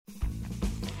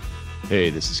Hey,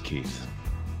 this is Keith.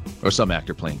 Or some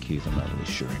actor playing Keith, I'm not really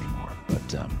sure anymore.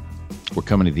 But we're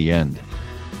coming to the end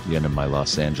of my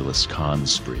Los Angeles con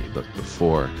spree. But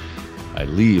before I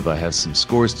leave, I have some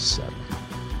scores to settle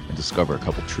and discover a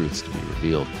couple truths to be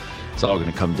revealed. It's all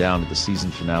going to come down to the season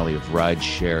finale of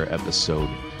Rideshare Episode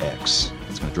X.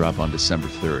 It's going to drop on December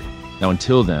 3rd. Now,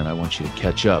 until then, I want you to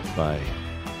catch up by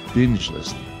binge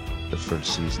listening the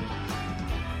first season.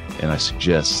 And I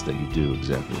suggest that you do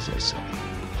exactly as I say,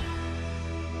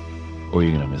 or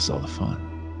you're going to miss all the fun.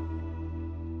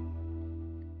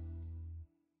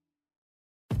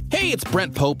 Hey, it's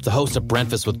Brent Pope, the host of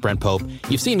Breakfast with Brent Pope.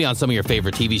 You've seen me on some of your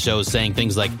favorite TV shows saying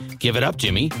things like, "Give it up,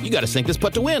 Jimmy. You got to sink this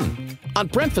putt to win." On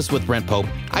Breakfast with Brent Pope,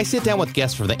 I sit down with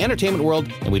guests from the entertainment world,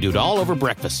 and we do it all over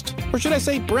breakfast. Or should I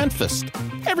say Brentfast?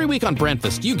 Every week on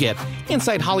Brentfast, you get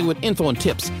inside Hollywood info and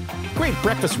tips, great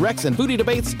breakfast recs and foodie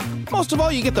debates. Most of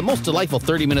all, you get the most delightful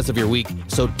 30 minutes of your week.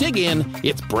 So dig in.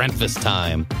 It's Brentfast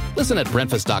time. Listen at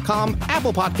Brentfast.com,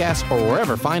 Apple Podcasts, or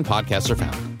wherever fine podcasts are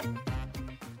found.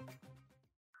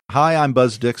 Hi, I'm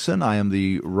Buzz Dixon. I am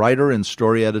the writer and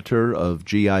story editor of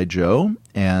G.I. Joe,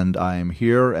 and I'm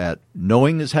here at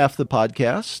Knowing is Half the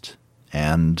Podcast,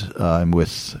 and I'm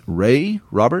with Ray,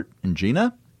 Robert, and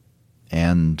Gina,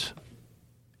 and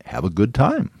have a good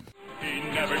time. He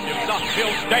never gives up,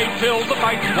 he'll stay till the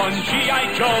fight's won.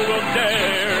 G.I. Joe will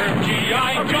dare.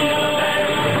 G.I. Joe.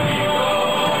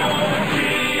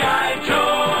 G.I. Joe.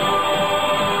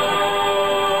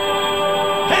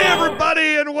 Hey,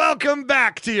 everybody, and welcome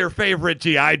back to your favorite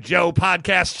G.I. Joe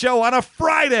podcast show on a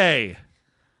Friday.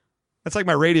 That's like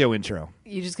my radio intro.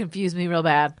 You just confused me real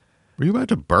bad. Were you about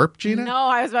to burp, Gina? No,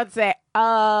 I was about to say,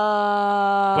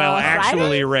 Well, actually,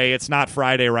 Friday? Ray, it's not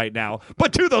Friday right now,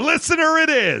 but to the listener, it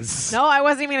is. No, I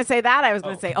wasn't even going to say that. I was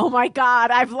going to say, oh my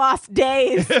God, I've lost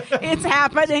days. It's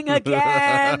happening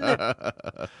again.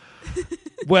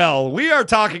 Well, we are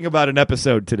talking about an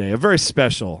episode today, a very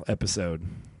special episode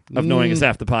of Knowing is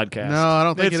Half the Podcast. No, I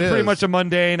don't think it's it pretty is. much a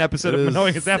mundane episode of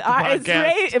Knowing is Half the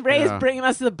Podcast. Ray is bringing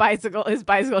us to his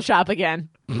bicycle shop again.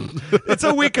 It's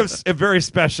a week of very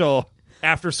special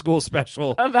after-school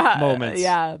special moments.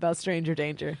 Yeah, about stranger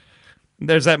danger.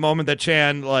 There's that moment that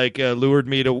Chan lured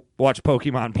me to watch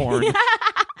Pokemon porn.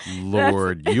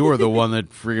 Lord, you were the one that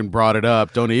freaking brought it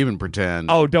up. Don't even pretend.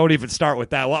 Oh, don't even start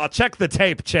with that. Well, I'll check the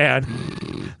tape, Chan.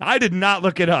 I did not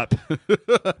look it up.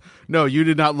 No, you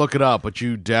did not look it up, but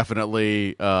you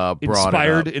definitely brought it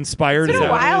up. Inspired. It's been is a that what it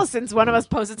while is? since one of us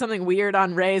posted something weird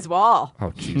on Ray's wall.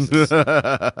 Oh, Jesus. Look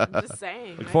I'm just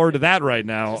saying. forward to that right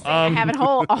now. I have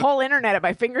a whole internet at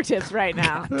my fingertips right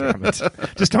now. Damn it.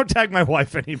 Just don't tag my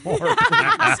wife anymore.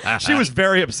 She was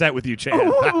very upset with you, Chan.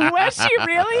 Was she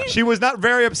really? She was not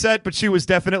very upset, but she was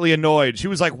definitely annoyed. She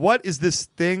was like, "What is this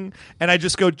thing?" And I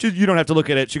just go, "You don't have to look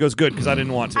at it." She goes, "Good," because I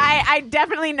didn't want to. I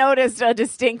definitely noticed a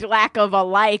distinct lack of a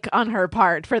like on her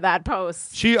part for that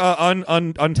post. She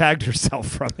untagged herself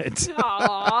from it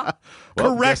Aww.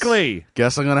 Well, correctly.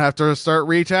 Guess I'm gonna have to start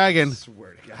retagging.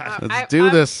 Swear to God. Let's do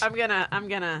this.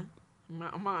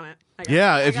 I'm on it.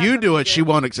 Yeah, if you do it, she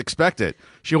won't expect it.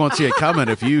 She won't see it coming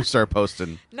if you start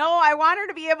posting. No, I want her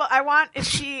to be able. I want if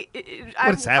she.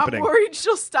 What's happening? I'm worried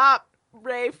she'll stop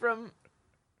Ray from.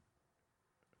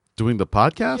 Doing the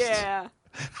podcast? Yeah.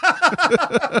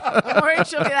 I'm worried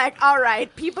she'll be like, all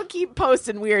right, people keep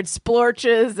posting weird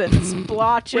splorches and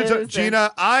splotches. Wait,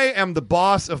 Gina, I am the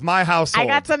boss of my household. I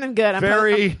got something good.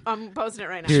 Very. I'm posting it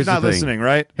right now. Here's She's not the thing. listening,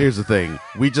 right? Here's the thing.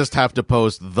 We just have to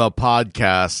post the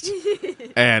podcast,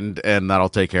 and that'll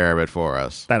take care of it for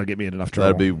us. That'll get me in enough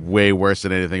trouble. That'd be way worse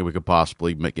than anything we could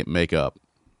possibly make up.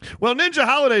 Well, Ninja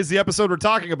Holiday is the episode we're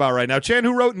talking about right now. Chan,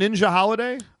 who wrote Ninja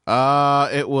Holiday?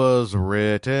 It was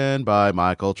written by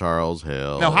Michael Charles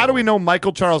Hill. Now, how do we know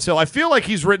Michael Charles Hill? I feel like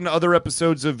he's written other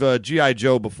episodes of G.I.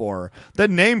 Joe before.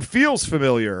 That name feels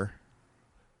familiar.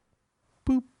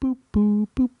 Boop, boop, boop,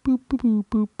 boop, boop, boop,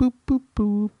 boop, boop, boop,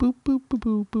 boop, boop, boop,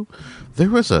 boop, boop.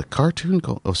 There was a cartoon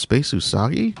called Space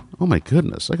Usagi? Oh my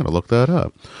goodness, I gotta look that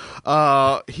up.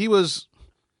 He was...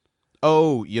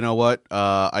 Oh, you know what?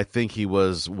 I think he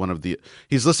was one of the...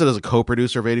 He's listed as a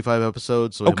co-producer of 85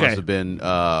 episodes, so he must have been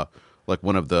like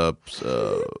one of the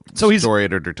story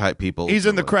editor type people. He's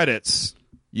in the credits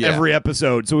every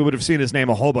episode, so we would have seen his name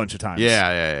a whole bunch of times.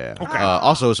 Yeah. Okay.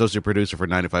 Also associate producer for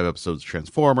 95 episodes of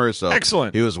Transformers. So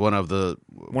excellent. He was one of the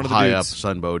high-up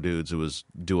Sunbow dudes who was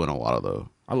doing a lot of the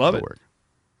work.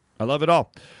 I love it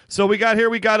all. So we got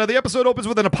the episode opens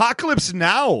with an Apocalypse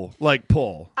Now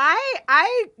pull.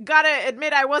 I gotta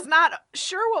admit, I was not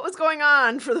sure what was going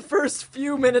on for the first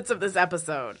few minutes of this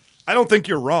episode. I don't think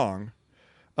you're wrong.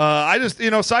 I just,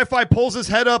 Sci-Fi pulls his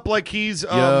head up like he's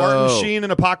Martin Sheen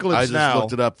in Apocalypse I just Now.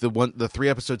 looked it up. The 3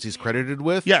 episodes he's credited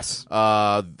with. Yes. One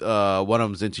of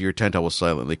them's Into Your Tent I Will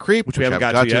Silently Creep, which we haven't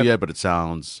got to yet. but it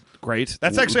sounds Great.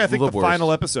 That's actually, I think, the worst.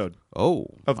 final episode of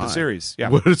the series. Yeah.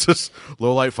 What is this?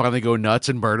 Lowlight finally go nuts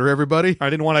and murder everybody? I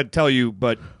didn't want to tell you,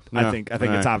 but I Yeah. think All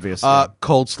it's right. obvious.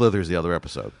 Cold Slither's the other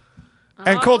episode.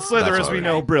 And Cold Slither, That's as we all right.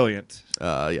 know, brilliant.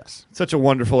 Yes. Such a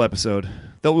wonderful episode.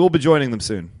 That we'll be joining them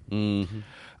soon. Mm-hmm.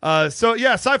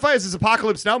 Sci-Fi is his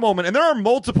Apocalypse Now moment, and there are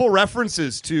multiple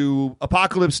references to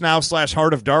Apocalypse Now /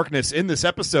 Heart of Darkness in this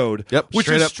episode. Yep. which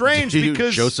straight is up, strange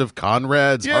because Joseph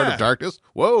Conrad's Heart Yeah. of Darkness.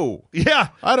 Whoa. yeah,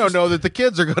 I don't know that the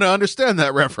kids are going to understand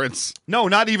that reference. no,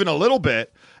 not even a little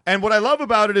bit. And what I love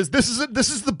about it is this is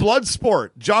the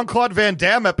Bloodsport Jean-Claude Van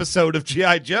Damme episode of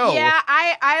G.I. Joe. Yeah,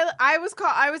 I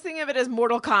was thinking of it as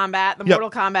Mortal Kombat, the Yep.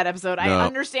 Mortal Kombat episode. No. I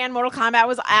understand Mortal Kombat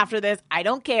was after this. I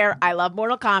don't care. I love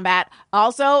Mortal Kombat.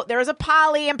 Also, there was a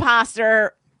poly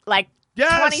imposter like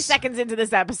Yes! 20 seconds into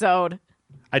this episode.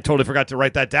 I totally forgot to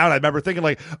write that down. I remember thinking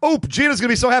like, oh, Gina's going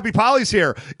to be so happy Polly's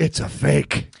here. It's a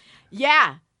fake.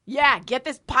 Yeah, get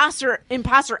this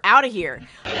imposter out of here.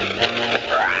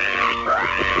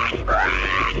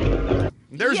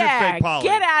 There's your fake Polly.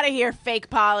 Get out of here, fake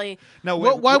Polly. No,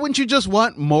 Why wouldn't you just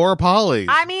want more Pollys?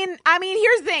 I mean,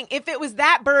 here's the thing. If it was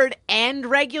that bird and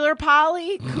regular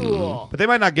Polly, cool. But they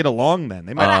might not get along then.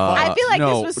 They might not. I feel like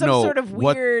no, this was some no. sort of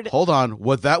What- weird. Hold on.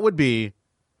 What that would be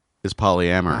is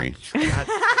polyamory.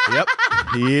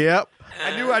 Yep.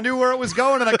 I knew where it was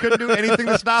going, and I couldn't do anything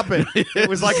to stop it. It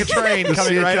was like a train See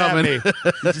coming it right coming. at me.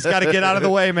 You just got to get out of the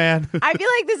way, man. I feel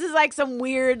like this is like some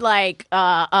weird like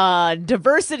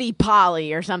diversity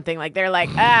poly or something. Like they're like,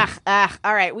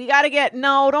 all right, we gotta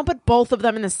don't put both of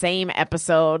them in the same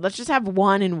episode. Let's just have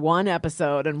one in one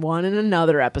episode and one in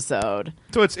another episode.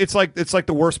 So it's like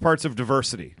the worst parts of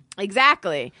diversity.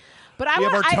 Exactly. But We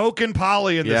have our token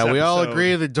Polly in this Yeah, we all episode.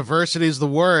 agree that diversity is the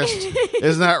worst.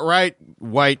 Isn't that right,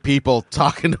 white people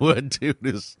talking to a dude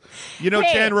who's... You know,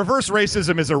 Hey. Chan, reverse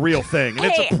racism is a real thing, and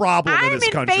it's a problem I'm in this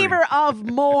country. favor of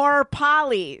more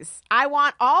polys. I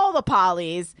want all the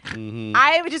polys.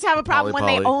 I would just have a problem when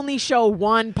they Poly. only show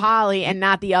one poly and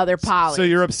not the other poly. So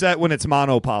you're upset when it's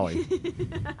mono Polly.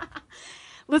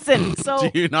 Listen, so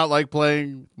Do you not like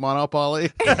playing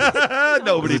Monopoly?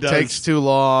 Nobody It does. takes too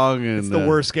long. And It's the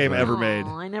worst game ever made.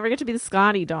 Aw, I never get to be the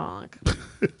Scotty dog.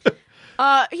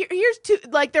 Here's two.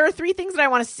 Like, there are 3 things that I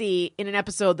want to see in an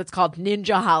episode that's called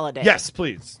Ninja Holiday. Yes,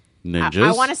 please. Ninjas.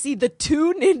 I want to see the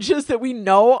 2 ninjas that we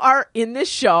know are in this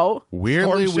show.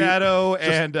 Weirdly, Storm Shadow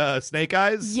and Snake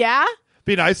Eyes. Yeah,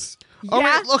 Be nice. Oh,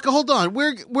 yeah. wait, look, hold on.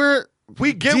 We're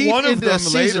We get deep one of into them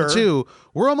season later. 2.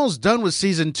 We're almost done with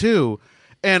season 2.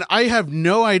 And I have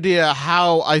no idea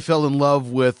how I fell in love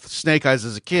with Snake Eyes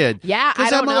as a kid. Yeah, because I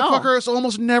that don't know. motherfucker has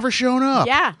almost never shown up.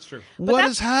 Yeah, It's true. But What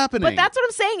that's- is happening? But that's what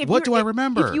I'm saying. What do I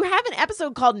remember? If you have an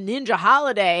episode called Ninja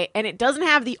Holiday and it doesn't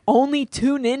have the only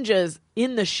 2 ninjas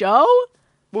in the show,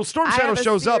 Well, Storm I Shadow have a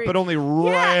shows up, theory. but only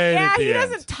right yeah, at the he end.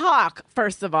 doesn't talk.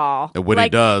 First of all, And when he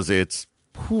Like, does, it's...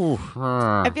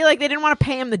 I feel like they didn't want to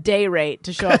pay him the day rate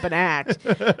to show up and act.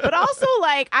 But also,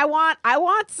 like, I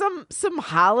want some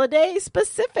holiday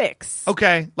specifics.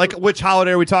 Okay, like which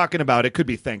holiday are we talking about? It could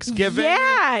be Thanksgiving.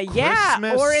 Yeah.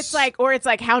 Christmas. Or it's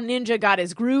like how Ninja got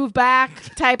his groove back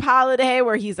type holiday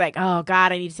where he's like, oh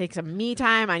God, I need to take some me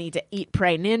time. I need to eat,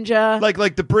 pray, ninja.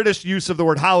 like the British use of the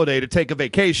word holiday to take a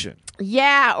vacation.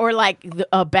 Yeah, or like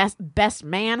a best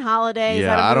man holiday. Is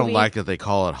that Yeah, a I don't movie? like that they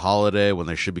call it holiday when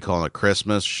they should be calling it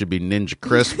Christmas. Should be Ninja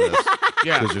Christmas.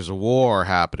 Yeah. Because there's a war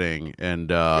happening, and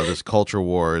this culture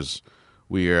wars.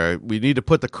 We need to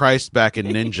put the Christ back in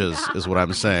ninjas, is what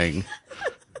I'm saying.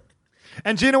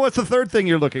 And Gina, what's the third thing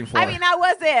you're looking for? I mean, that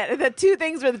was it. The 2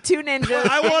 things were the 2 ninjas.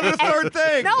 I wanted a third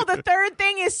thing. No, the third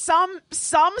thing is some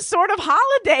sort of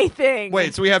holiday thing.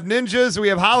 Wait, so we have ninjas, we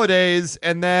have holidays,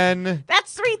 and then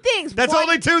That's 3 things. that's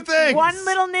only 2 things. 1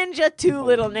 little ninja, 2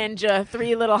 little ninja,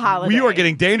 3 little holidays. You are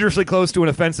getting dangerously close to an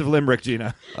offensive limerick,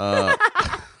 Gina.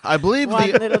 I believe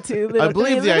 1 the little, 2 little, I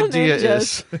believe 3 the little idea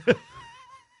ninjas. is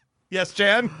Yes,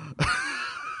 Jan?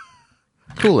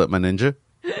 cool it, my ninja.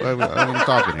 I'm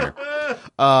talking here.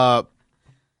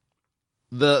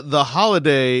 The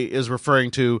holiday is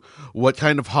referring to what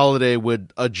kind of holiday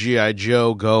would a G.I.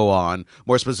 Joe go on,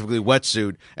 more specifically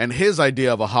wetsuit. And his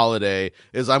idea of a holiday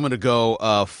is I'm going to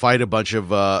go fight a bunch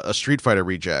of Street Fighter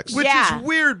rejects. Which Yeah. is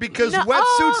weird because No,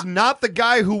 Wetsuit's not the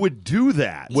guy who would do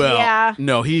that. Well, Yeah.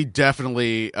 no, he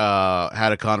definitely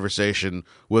had a conversation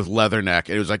with Leatherneck,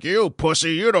 and he was like, "You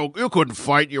pussy, you couldn't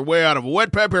fight your way out of a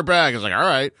wet pepper bag." He's like, "All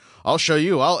right, I'll show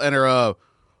you. I'll enter a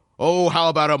oh, how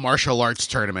about a martial arts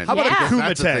tournament? How about Yeah. a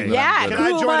That's a thing kumite? Yeah, that Can I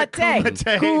join a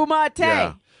Kumite. kumite?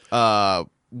 Yeah.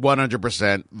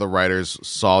 100% the writers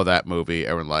saw that movie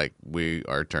and were like, we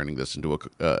are turning this into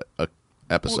a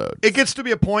episode. It gets to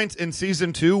be a point in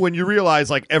season 2 when you realize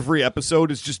like every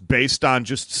episode is just based on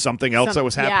just something else that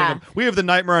was happening. Yeah. We have the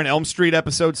Nightmare on Elm Street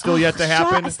episode still yet to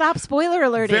happen. Stop spoiler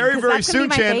alerting. Very, 'cause very that's gonna soon, be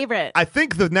my Chan. favorite. I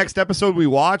think the next episode we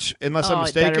watch, unless I'm Oh,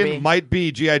 it better be. mistaken, might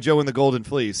be G.I. Joe and the Golden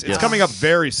Fleece. It's Yes. coming up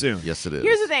very soon. Yes, it is.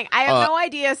 Here's the thing. I have no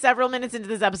idea several minutes into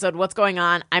this episode what's going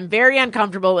on. I'm very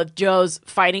uncomfortable with Joe's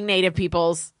fighting native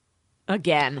peoples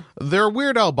again. They're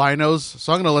weird albinos,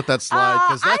 so I'm going to let that slide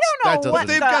because I don't know what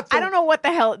They've got the- I don't know what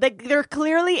the hell. They're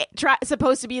clearly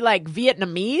supposed to be like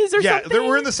Vietnamese or Yeah, something.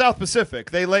 we're in the South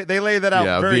Pacific. They lay that out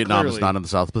Yeah, very Vietnam clearly. is not in the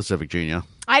South Pacific, Gina.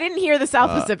 I didn't hear the South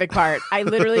Pacific part. I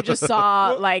literally just saw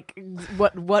like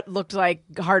what looked like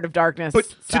Heart of Darkness. But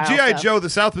to style G.I. stuff. Joe, the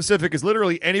South Pacific is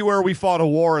literally anywhere we fought a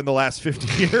war in the last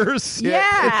 50 years.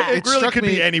 Yeah. It It really struck could me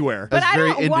be anywhere. But That's I very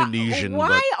don't, why- Indonesian,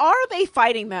 Why but- are they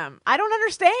fighting them? I don't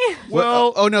understand.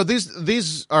 Well, oh no,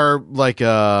 these are like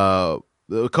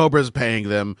Cobra's paying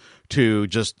them to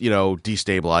just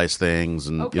destabilize things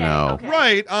and Okay, okay.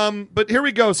 right. But here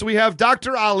we go. So we have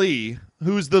Dr. Ali,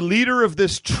 who's the leader of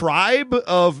this tribe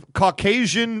of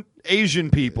Caucasian Asian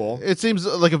people. It seems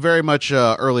like a very much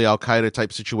early Al Qaeda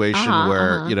type situation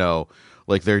where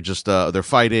like they're just they're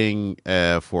fighting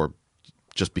for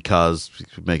just because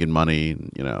making money.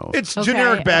 It's Okay,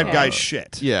 generic bad okay. guy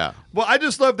shit. Yeah. Well, I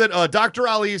just love that Dr.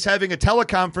 Ali is having a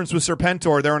teleconference with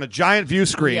Serpentor. They're on a giant view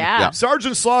screen. Yeah.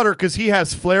 Sergeant Slaughter, because he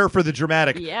has flair for the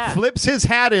dramatic, Yeah. flips his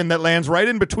hat in that lands right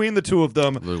in between the two of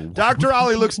them. Dr.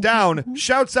 Ali looks down,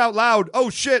 shouts out loud, "Oh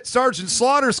shit, Sergeant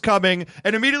Slaughter's coming!"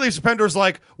 And immediately Serpentor's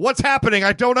like, "What's happening?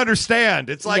 I don't understand."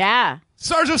 It's like, Yeah.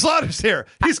 Sergeant Slaughter's here.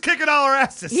 He's kicking all our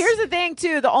asses. Here's the thing,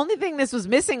 too. The only thing this was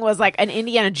missing was like an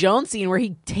Indiana Jones scene where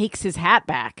he takes his hat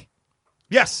back.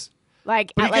 Yes.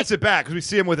 Like, But he gets it back because we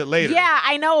see him with it later. Yeah,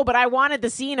 I know, but I wanted the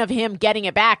scene of him getting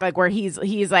it back, like where he's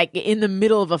like in the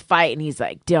middle of a fight and he's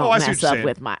like, "Don't I see what mess you're up saying.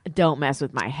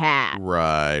 with my hat."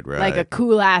 Right. Like a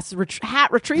cool ass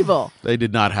hat retrieval. They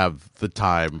did not have the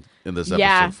time in this episode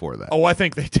Yeah. for that. Oh, I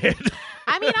think they did.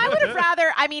 I mean, I would have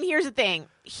rather. I mean, here's the thing: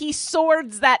 he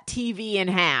swords that TV in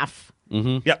half,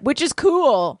 Yep. which is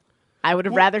cool. I would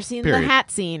have rather seen the period. hat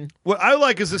scene. What I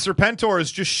like is the Serpentor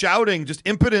is just shouting just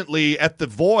impotently at the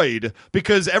void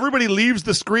because everybody leaves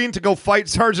the screen to go fight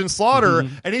Sergeant Slaughter,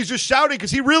 and he's just shouting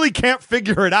because he really can't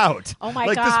figure it out. Oh my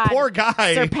like god! this poor guy.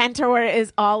 Serpentor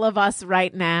is all of us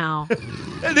right now,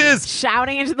 It is,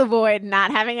 shouting into the void,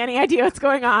 not having any idea what's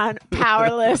going on,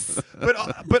 powerless.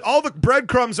 but all the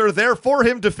breadcrumbs are there for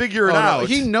him to figure it Oh, no, out.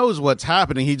 he knows what's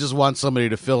happening. He just wants somebody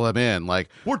to fill him in. Like,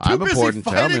 We're too I'm busy important.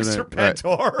 Tell me fighting that.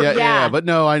 Serpentor. Right. Yeah. Yeah, but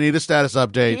no, I need a status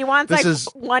update. He wants this like is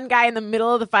one guy in the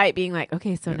middle of the fight being like,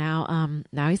 "Okay, so now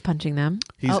he's punching them.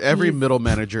 he's Oh, every middle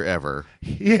manager ever.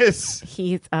 Yes.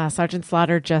 He's Sergeant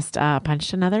Slaughter just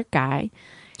punched another guy.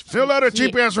 Fill out a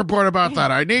GPS report about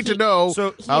that. I need to know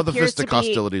So- how the appears to fistic be-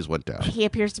 hostilities went down. He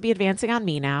appears to be advancing on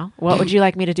me now. What would you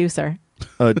like me to do, sir?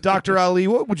 Dr. Ali,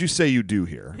 what would you say you do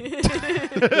here?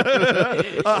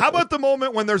 How about the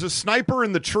moment when there's a sniper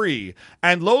in the tree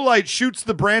and Lowlight shoots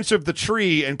the branch of the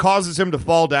tree and causes him to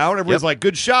fall down? Everyone's Yep. like,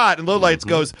 "Good shot," and Lowlight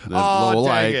goes, The "Oh, low dang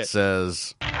light it!"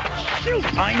 says,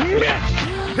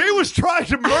 He was trying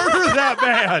to murder that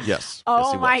man. "Yes." yes,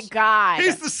 Oh he my was. god!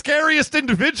 He's the scariest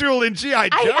individual in G.I.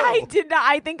 Joe. I did not.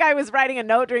 I think I was writing a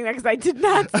note during that because I did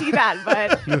not see that.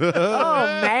 But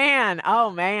oh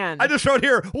man! I just wrote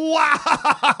here,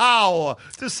 "Wow!"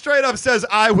 Just straight up says,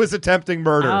 "I was attempting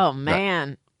murder." Oh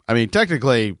man! I mean,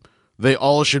 technically, they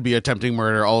all should be attempting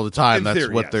murder all the time. In That's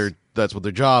theory, what yes. that's what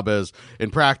their job is. In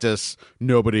practice,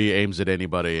 nobody aims at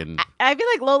anybody, and I feel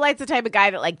like Lowlight's the type of guy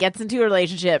that like gets into a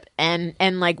relationship and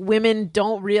like women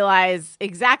don't realize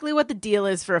exactly what the deal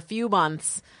is for a few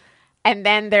months. And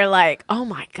then they're like, "Oh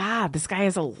my god, this guy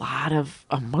has a lot of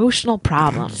emotional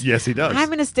problems. Yes, he does. I'm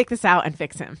going to stick this out and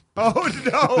fix him." Oh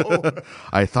no!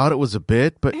 I thought it was a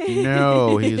bit, but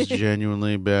no, he's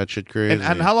genuinely batshit crazy.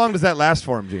 and how long does that last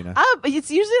for him, Gina?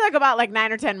 It's usually like about like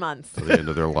 9 or 10 months. to the end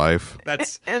of their life.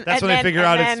 That's and when they then- figure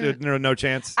out and it's no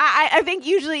chance. I think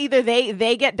usually either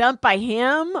they get dumped by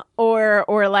him or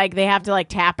like they have to like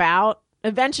tap out.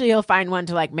 Eventually he'll find one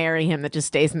to like marry him that just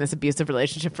stays in this abusive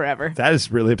relationship forever. That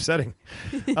is really upsetting.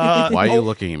 Why are you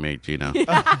looking at me, Gina?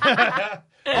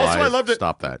 Also, I loved it.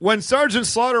 Stop that. When Sergeant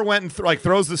Slaughter went and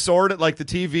throws the sword at like the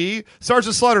TV,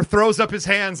 Sergeant Slaughter throws up his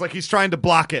hands like he's trying to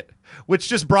block it, which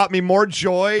just brought me more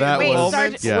joy. That in the Wait, was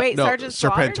Sergeant, Yeah, wait, no, Sergeant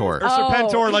Slaughter? Serpentor. Or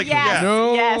Serpentor, like, yes, yeah.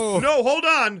 No. yes. No, hold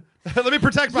on. Let me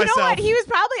protect You myself. know what? He was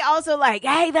probably also like,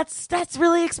 "Hey, that's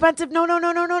really expensive. No.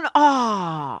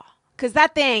 Oh, because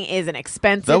that thing is an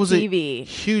expensive That was TV. a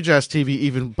huge ass TV,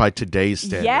 even by today's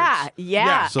standards.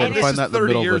 Yeah. So And to it's- find that in the 30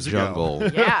 middle of years the ago. jungle.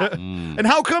 yeah. And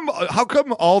how come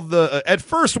all the at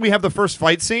first when we have the first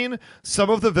fight scene, some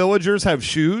of the villagers have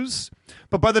shoes,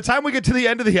 but by the time we get to the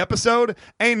end of the episode,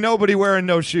 ain't nobody wearing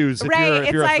no shoes if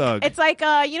Right. you're It's a thug. it's like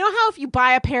you know how if you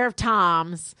buy a pair of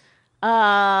Toms,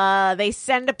 they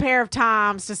send a pair of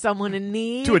Toms to someone in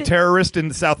need. To a terrorist in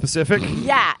the South Pacific.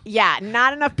 Yeah.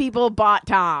 Not enough people bought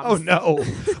Toms. Oh no!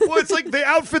 Well, it's like they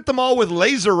outfit them all with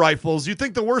laser rifles. You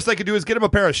think the worst they could do is get them a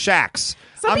pair of shacks?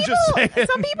 Some I'm people, just saying.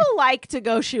 some people like to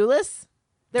go shoeless.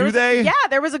 Do they? Yeah,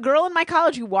 there was a girl in my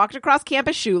college who walked across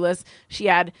campus shoeless.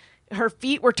 Her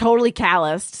feet were totally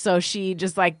calloused, so she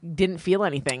just like didn't feel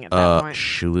anything at that point.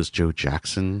 Shoeless Joe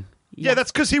Jackson. Yeah,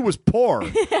 that's because he was poor.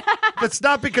 That's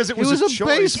not because it He was a a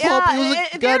choice. baseball. Yeah, he was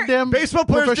a they're- goddamn Baseball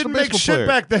players professional didn't make baseball shit player.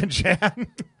 back then, Jan.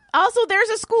 Also, there's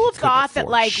a school of thought that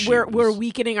afford like we're shoes.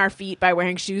 weakening our feet by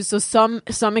wearing shoes. So some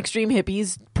extreme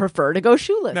hippies prefer to go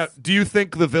shoeless. Now, do you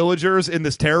think the villagers in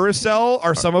this terrorist cell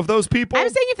are some of those people? I'm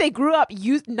saying if they grew up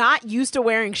not used to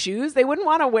wearing shoes, they wouldn't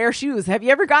want to wear shoes. Have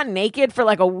you ever gotten naked for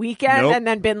like a weekend Nope. and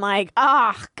then been like,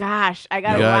 oh gosh, I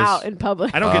gotta go Guys, out in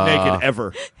public? I don't get naked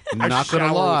ever. I not gonna shower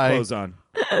with lie. clothes on.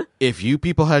 If you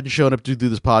people hadn't shown up to do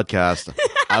this podcast,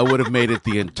 I would have made it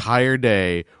the entire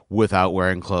day without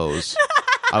wearing clothes.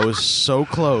 I was so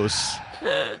close.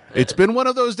 It's been one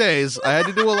of those days. I had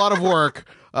to do a lot of work.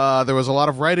 There was a lot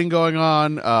of writing going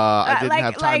on. I didn't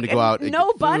have time to go out. and No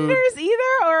get food. bunders either,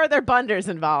 or are there bunders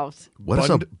involved? What is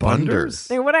a Bunders? bunders?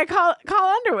 They're what I call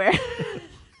underwear.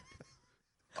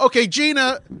 Okay,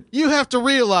 Gina, you have to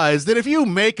realize that if you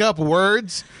make up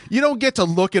words, you don't get to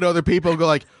look at other people and go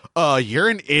like, you're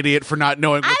an idiot for not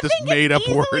knowing what I this think made-up it's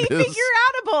easily word is.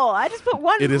 figure-outable. I just put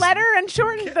one It is- letter and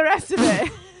shortened the rest of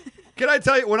it. Can I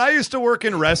tell you, when I used to work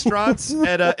in restaurants,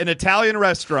 at an Italian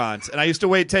restaurant, and I used to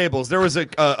wait tables, there was a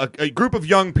group of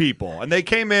young people, and they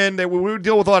came in, we would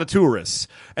deal with a lot of tourists,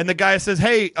 and the guy says,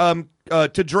 hey,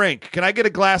 to drink, can I get a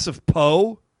glass of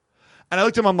Po? And I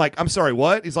looked at him, I'm like, I'm sorry,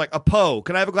 what? He's like, a Po.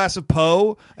 Can I have a glass of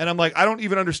Po? And I'm like, I don't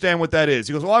even understand what that is.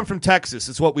 He goes, well, I'm from Texas.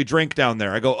 It's what we drink down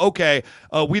there. I go, okay,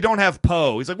 we don't have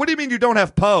Po. He's like, what do you mean you don't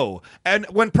have Po? And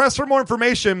when pressed for more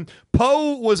information,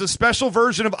 Po was a special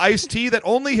version of iced tea that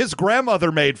only his grandmother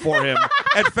made for him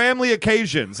at family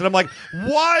occasions. And I'm like,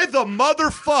 why the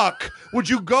motherfuck would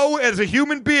you go as a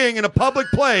human being in a public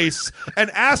place and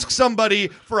ask somebody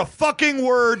for a fucking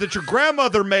word that your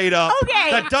grandmother made up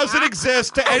Okay. that doesn't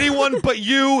exist to anyone but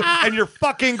you and your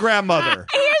fucking grandmother?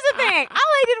 Here's the thing. All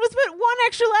I did was put one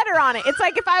extra letter on it. It's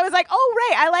like if I was like, oh,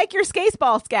 Ray, I like your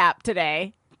skate-ball cap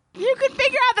today. You could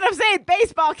figure out that I'm saying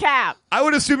baseball cap. I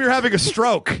would assume you're having a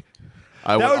stroke.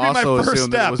 I That would would be my also first assume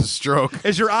that step. it was a stroke.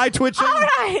 Is your eye twitching? All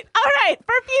right.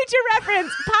 For future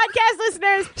reference, podcast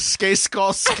listeners, Skate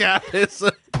Skull Scat is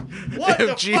What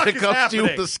the if Gina fuck is comes to you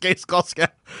with happening? a Skate Skull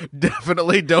Scat,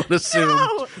 definitely don't assume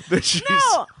no. that she's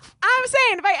No. I'm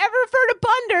saying if I ever refer to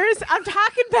bunders, I'm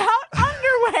talking about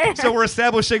underwear. So we're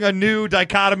establishing a new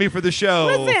dichotomy for the show.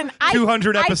 Listen,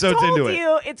 200 episodes I told into it.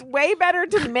 you it's way better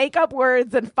to make up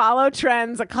words than follow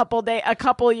trends a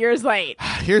couple years late.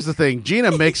 Here's the thing.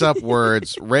 Gina makes up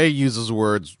words. Ray uses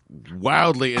words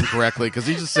wildly incorrectly because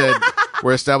he just said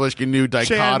we're establishing a new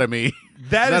dichotomy.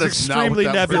 That is extremely extremely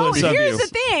So nebulous of here's you. the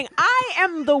thing. I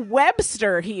am the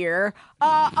Webster here.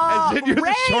 As in you're the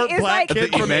Ray short is black like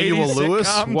kid from Emmanuel 80s Lewis?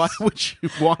 sitcoms. Why would you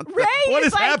want Ray that? What is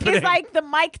is like happening? the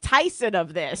Mike Tyson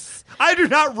of this. I do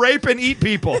not rape and eat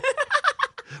people.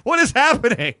 What is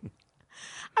happening?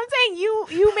 I'm saying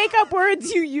you make up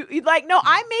words. You like no.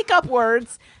 I make up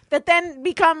words that then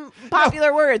become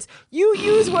popular words. You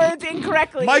use words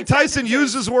incorrectly. Mike Tyson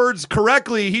uses words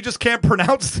correctly. He just can't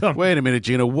pronounce them. Wait a minute,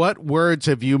 Gina. What words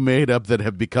have you made up that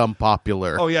have become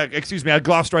popular? Oh, yeah. Excuse me. I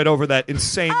glossed right over that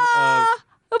insane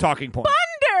talking point.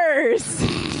 Bunders.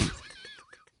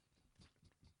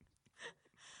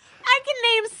 I can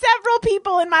name several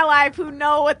people in my life who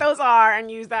know what those are and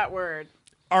use that word.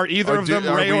 Are either of them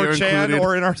are Ray we or Chan included?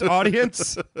 or in our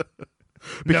audience?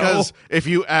 Because No. if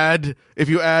you add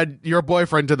your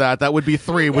boyfriend to that would be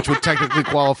 3, which would technically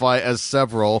qualify as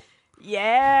several.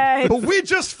 Yeah. But we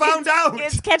just found out.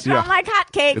 It's catching on like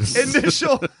hotcakes.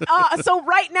 Initial. So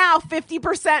right now,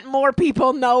 50% more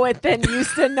people know it than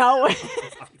used to know it.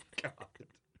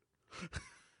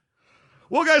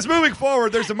 Well, guys, moving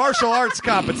forward, there's a martial arts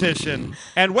competition,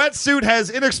 and Wetsuit has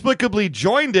inexplicably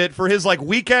joined it for his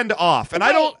weekend off. And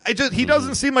he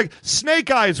doesn't seem like Snake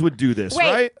Eyes would do this,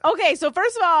 Wait. right? Okay. So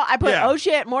first of all, I put Yeah. oh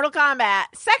shit, Mortal Kombat.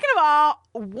 Second of all,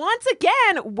 once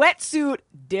again, wetsuit,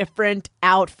 different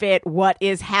outfit. What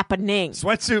is happening?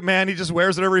 Sweatsuit, man. He just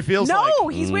wears whatever he feels like. No,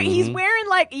 he's wearing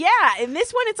like, in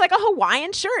this one it's like a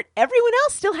Hawaiian shirt. Everyone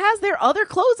else still has their other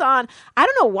clothes on. I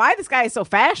don't know why this guy is so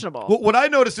fashionable. Well, what I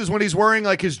noticed is when he's wearing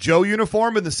like his Joe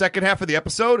uniform in the second half of the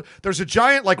episode, there's a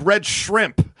giant like red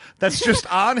shrimp that's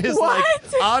just on his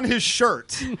on his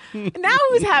shirt. Now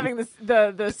who's having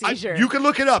the seizure? You can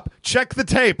look it up. Check the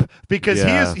tape because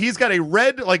he's got a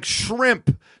red like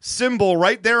shrimp symbol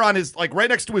right there on his right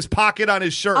next to his pocket on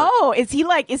his shirt. Oh, is he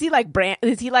like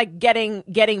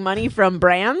getting money from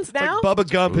brands now? Like Bubba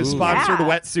Gump has sponsored a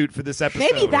wetsuit for this episode.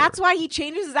 Maybe that's why he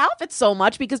changes his outfit so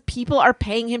much, because people are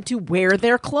paying him to wear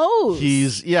their clothes.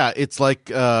 It's like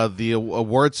the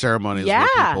award ceremonies where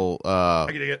people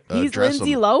he's dress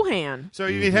Lindsay them. Lohan. So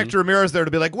you need Hector Ramirez there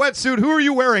to be like, wetsuit, who are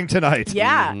you wearing tonight?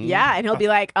 Yeah, and he'll be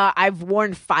like, I've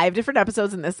worn 5 different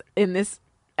episodes in this.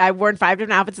 I've worn 5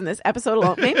 different outfits in this episode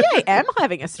alone. Maybe I am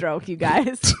having a stroke, you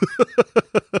guys.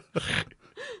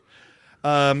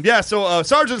 So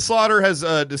Sergeant Slaughter has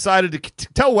decided to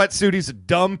tell Wetsuit he's a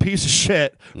dumb piece of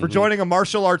shit for joining a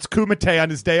martial arts kumite on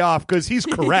his day off, because he's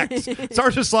correct.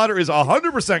 Sergeant Slaughter is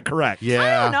 100% correct. Yeah.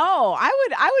 I don't know.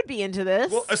 I would be into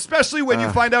this. Well, especially when you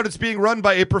find out it's being run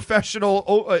by a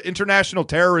professional international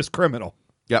terrorist criminal.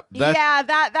 Yep.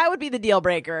 That would be the deal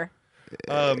breaker.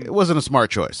 It wasn't a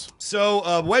smart choice. So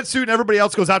Wetsuit and everybody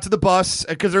else goes out to the bus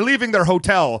because they're leaving their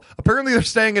hotel. Apparently they're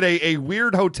staying at a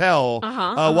weird hotel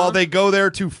while they go there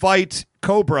to fight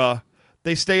Cobra.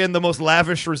 They stay in the most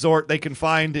lavish resort they can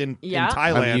find in Thailand.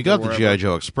 I mean, you got the G.I.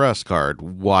 Joe Express card.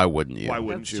 Why wouldn't you? Why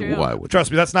wouldn't That's you? true. Why would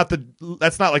Trust me, that's not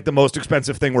like the most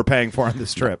expensive thing we're paying for on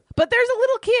this trip. But there's a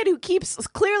little kid who keeps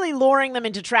clearly luring them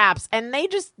into traps, and they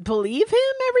just believe him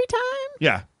every time.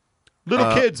 Yeah.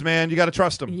 Little kids, man, you got to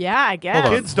trust them. Yeah, I guess.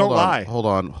 Kids don't lie. Hold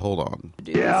on.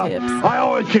 Yeah, I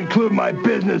always conclude my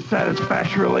business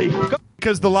satisfactorily.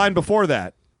 Because the line before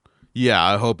that. Yeah,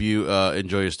 I hope you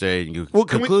enjoy your stay and you Well,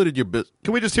 concluded your business.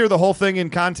 Can we just hear the whole thing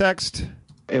in context?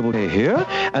 Able to hear,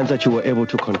 and that you were able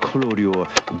to conclude your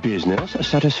business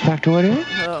satisfactorily.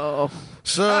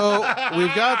 So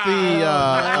we've got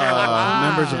the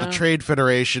members of the Trade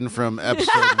Federation from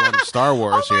Episode 1 of Star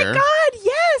Wars Oh my here. God,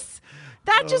 yes!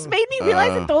 That just made me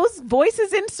realize that those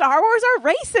voices in Star Wars are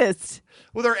racist.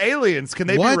 Well, they're aliens. Can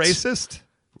they What? be racist?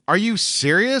 Are you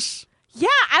serious? Yeah,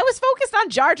 I was focused on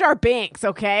Jar Jar Binks,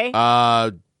 okay?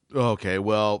 Okay,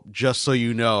 well, just so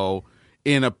you know,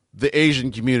 in the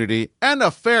Asian community and a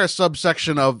fair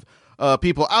subsection of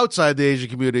people outside the Asian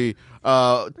community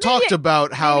talked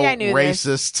about how I knew this.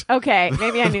 racist Okay,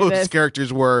 maybe I knew those this.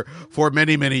 characters were for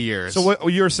many, many years. So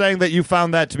what you're saying that you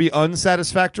found that to be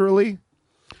unsatisfactorily?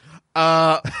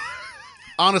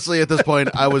 Honestly, at this point,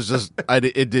 I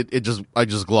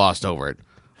just glossed over it.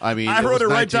 I mean, I wrote it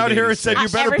right down here and said, "You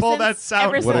better pull that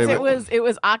sound." Ever since it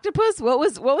was octopus. What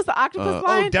was the octopus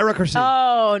line? Derrickson.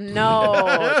 Oh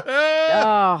no!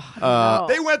 No.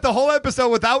 They went the whole episode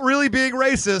without really being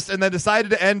racist, and then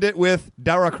decided to end it with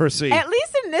Derrickson. At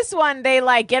least in this one, they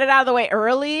like get it out of the way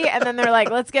early, and then they're like,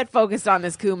 "Let's get focused on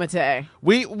this kumite."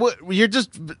 You're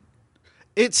just.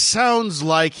 It sounds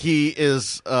like he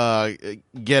is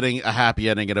getting a happy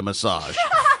ending at a massage.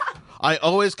 I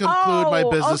always conclude my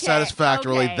business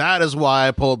satisfactorily. Okay. That is why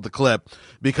I pulled the clip,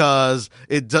 because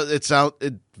it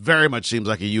very much seems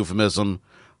like a euphemism.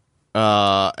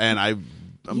 And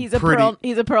He's a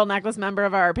pearl necklace member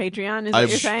of our Patreon. Is what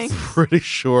you're saying? I'm pretty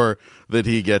sure that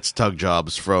he gets tug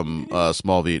jobs from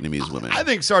small Vietnamese women. I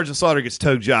think Sergeant Slaughter gets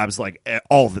tug jobs like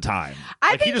all the time.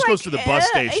 I He think, just goes to the bus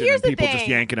station here's and the people thing. just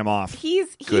yanking him off.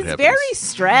 He's Good heavens. very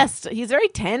stressed. He's very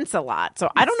tense a lot. So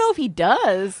I don't know if he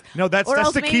does. No, that's Or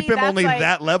else to maybe keep him that's only like-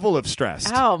 that level of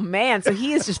stressed. Oh man, so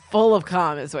he is just full of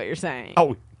cum, is what you're saying.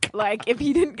 Oh, Like if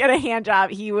he didn't get a hand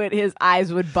job, his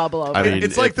eyes would bubble over. I mean,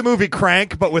 it's like the movie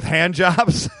Crank, but with hand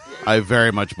jobs. I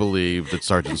very much believe that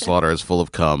Sergeant Slaughter is full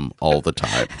of cum all the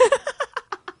time.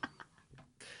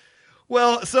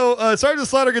 Well, so Sergeant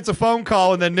Slaughter gets a phone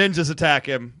call, and then ninjas attack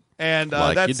him. And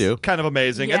Like that's you do. kind of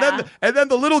amazing. Yeah. And then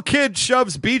the little kid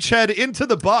shoves Beachhead into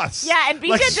the bus. Yeah, and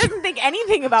Beachhead doesn't think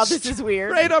anything about this is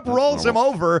weird. Straight up rolls him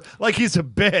over like he's a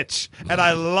bitch. And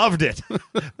I loved it.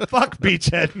 Fuck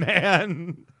Beachhead,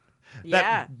 man. Yeah.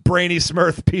 That brainy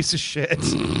Smurf piece of shit.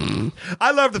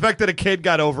 I love the fact that a kid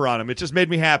got over on him. It just made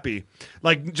me happy.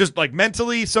 Just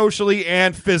mentally, socially,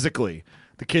 and physically.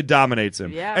 The kid dominates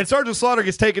him. Yeah. And Sergeant Slaughter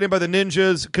gets taken in by the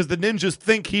ninjas because the ninjas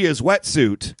think he is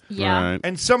Wetsuit. Yeah. Right.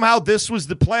 And somehow this was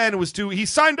the plan. He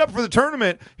signed up for the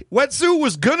tournament. Wetsuit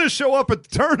was going to show up at the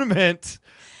tournament.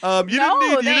 You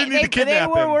didn't need to they kidnap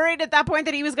were him. worried at that point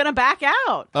that he was going to back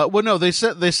out. Well, no, they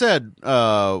said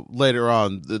later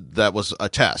on that was a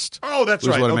test. Oh, that's we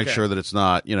right. just want to make Okay. sure that it's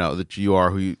not, that you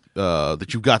are who you,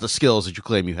 that you've got the skills that you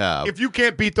claim you have. If you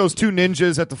can't beat those two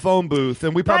ninjas at the phone booth,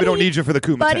 then we probably But don't he- need you for the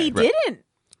Kumite. But he didn't.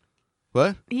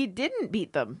 What? He didn't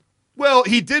beat them. Well,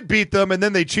 he did beat them, and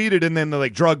then they cheated, and then they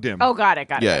drugged him. Oh, got it.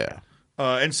 Yeah.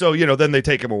 And so, then they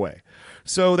take him away.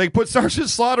 So they put Sergeant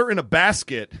Slaughter in a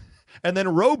basket and then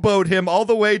rowboat him all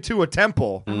the way to a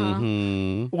temple,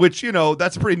 which,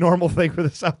 that's a pretty normal thing for the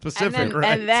South Pacific,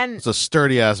 right? And then It's a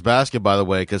sturdy ass basket, by the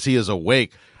way, because he is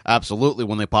awake absolutely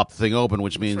when they pop the thing open,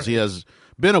 which means he has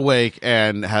been awake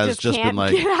and has just can't been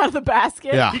like, get out of the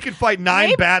basket. Yeah. He can fight 9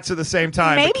 Maybe- bats at the same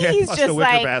time. but Maybe can't he's bust just a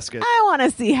wicker like, basket. I want to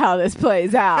see how this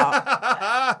plays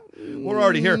out. We're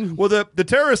already here. Well, the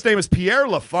terrorist name is Pierre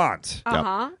Lafont.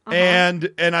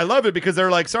 And I love it because they're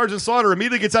like, Sergeant Slaughter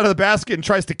immediately gets out of the basket and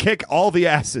tries to kick all the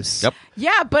asses. Yep.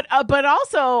 Yeah, but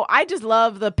also I just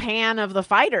love the pan of the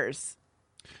fighters.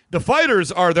 The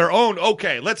fighters are their own.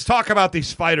 Okay, let's talk about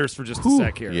these fighters for just a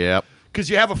sec here. Yep. Because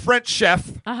you have a French chef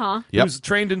Yep. who's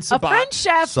trained in A Sabat, French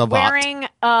chef Savate. wearing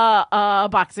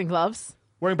boxing gloves.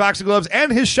 wearing boxing gloves,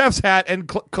 and his chef's hat and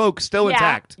cloak still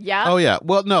intact. Yeah. Oh yeah.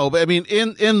 Well, no, but I mean,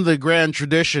 in the grand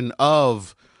tradition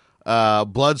of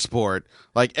Bloodsport,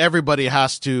 like everybody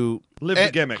has to Live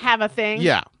the gimmick. Have a thing.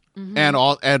 Yeah, and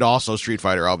also Street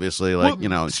Fighter, obviously. Like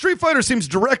Well, Street Fighter seems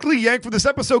directly yanked for this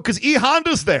episode because E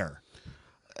Honda's there.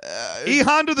 E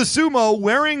Honda the sumo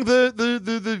wearing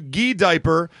the gi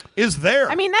diaper is there.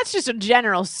 I mean, that's just a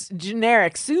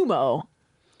generic sumo.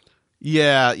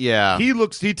 yeah. he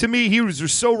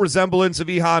was so resemblance of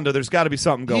E Honda. There's got to be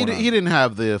something going on. He didn't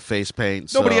have the face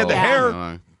paint. Nobody had the so, hair. you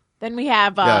know. Then we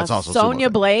have Yeah, it's also Sonya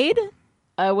sumo. Blade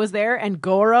was there, and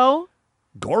Goro.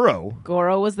 Goro,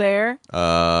 Goro was there. the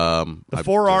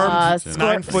 4-armed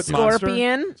 9-foot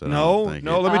Scorpion. monster. No, thank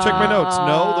no. you. Let me check my notes.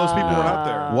 No, those people were not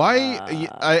there. Why?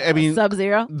 I mean,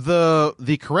 Sub-Zero.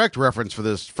 the correct reference for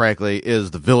this, frankly,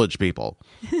 is the Village People,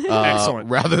 Excellent.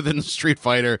 rather than Street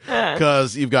Fighter,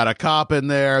 because you've got a cop in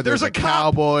there. There's There's a a cop.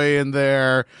 cowboy in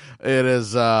there. It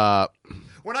is.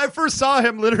 When I first saw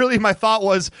him, literally my thought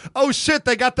was, "Oh shit,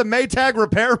 they got the Maytag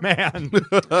repairman,"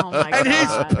 Oh my and he's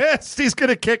god. pissed. He's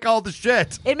gonna kick all the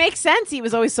shit. It makes sense. He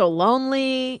was always so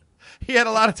lonely. He had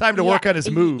a lot of time to work on his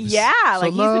moves. Yeah,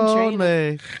 like he's been training.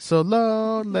 lonely, so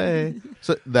lonely.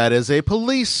 So that is a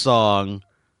Police song.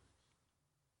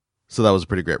 So that was a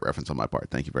pretty great reference on my part.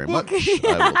 Thank you very much. I will take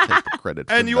the credit.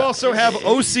 for And you that. also have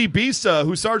O.C. Bisa,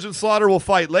 who Sergeant Slaughter will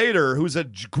fight later, who's a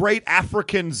great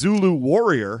African Zulu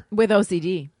warrior. With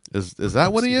OCD. is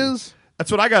that what he is?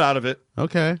 That's what I got out of it.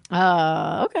 Okay.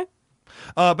 Okay.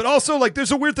 But also, like,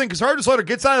 there's a weird thing because Sergeant Slaughter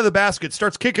gets out of the basket,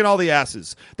 starts kicking all the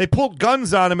asses. They pull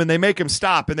guns on him and they make him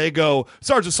stop, and they go,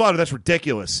 "Sergeant Slaughter, that's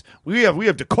ridiculous. We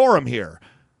have decorum here.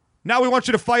 Now we want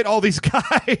you to fight all these guys."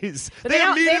 But They they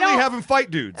don't- immediately don't- have him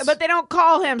fight dudes. But they don't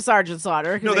call him Sergeant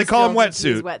Slaughter. 'cause No, they call him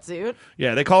still think Wetsuit. he's Wetsuit.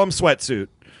 Yeah, they call him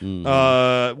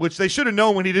Sweatsuit. Which they should have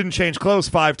known when he didn't change clothes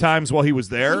 5 times while he was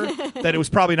there that it was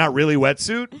probably not really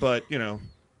Wetsuit, but,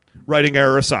 writing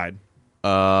error aside.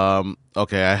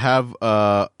 Okay, I have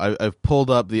I've pulled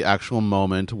up the actual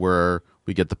moment where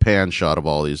we get the pan shot of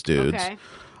all these dudes.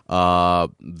 Okay.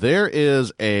 There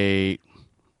is a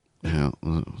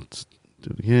let's do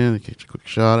it again. Get a quick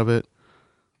shot of it.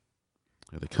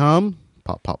 Here they come.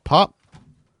 Pop, pop, pop.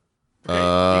 You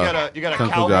got a Kung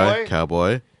Fu cowboy. guy,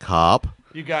 cowboy, cop,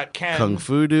 You got Ken. Kung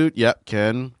Fu dude. Yep,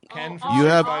 Ken. Ken from You Street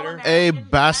have Fighter. a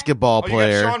basketball Oh, you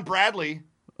player. got Sean Bradley.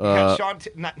 You got Sean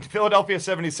not Philadelphia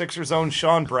 76ers own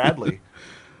Sean Bradley.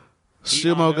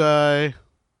 Sumo guy,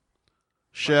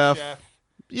 chef.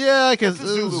 Yeah, I guess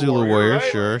That's a Zulu Zulu warrior,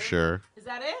 warrior. right? Sure. Is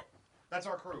that it? That's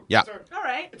our crew. Yeah. All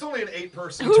right. It's only an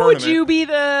 8-person Who tournament. would you be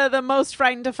the most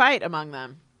frightened to fight among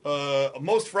them?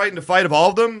 Most frightened to fight of all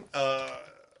of them?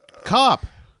 Cop.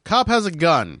 Cop has a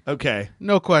gun. Okay.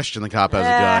 No question, the cop has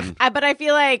a gun. But I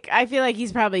feel like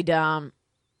he's probably dumb.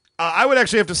 I would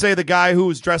actually have to say the guy who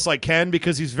was dressed like Ken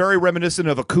because he's very reminiscent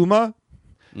of Akuma.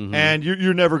 And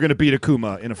you're never going to beat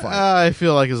Akuma in a fight. I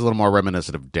feel like it's a little more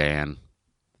reminiscent of Dan.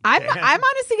 I'm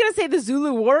honestly gonna say the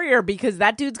Zulu warrior because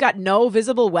that dude's got no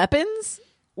visible weapons,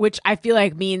 which I feel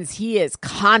like means he is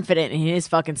confident in his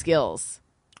fucking skills.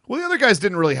 Well, the other guys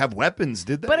didn't really have weapons,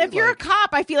 did they? But if you're a cop,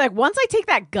 I feel like once I take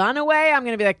that gun away, I'm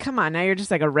gonna be like, come on, now you're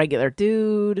just like a regular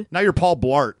dude. Now you're Paul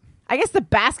Blart. I guess the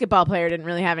basketball player didn't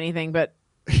really have anything, but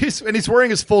He's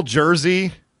wearing his full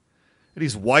jersey. And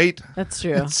he's white. that's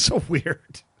true. It's so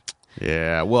weird.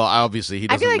 Yeah, well, obviously he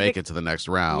I feel doesn't like make it to the next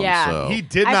round. Yeah. So. He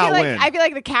did I not feel like, win. I feel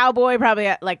like the cowboys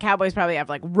probably have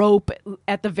like rope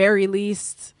at the very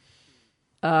least.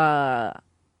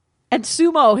 And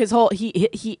Sumo, his whole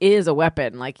he is a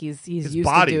weapon. Like he's used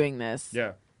body. to doing this.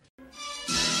 Yeah.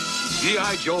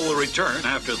 G.I. Joe will return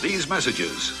after these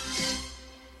messages.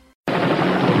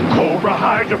 Cobra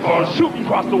Hydrofoil shooting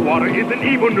across the water is an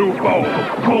evil new foe.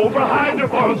 Cobra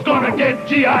Hydrofoil's gonna get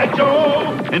G.I.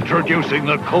 Joe. Introducing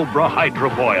the Cobra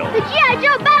Hydrofoil. The G.I.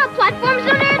 Joe battle platform's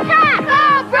under attack!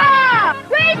 Cobra!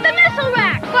 Raise the missile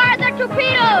rack! Fire the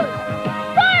torpedoes!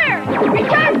 Fire!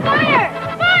 Return fire!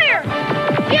 Fire!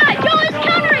 G.I. Joe is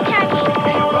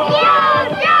counterattacking!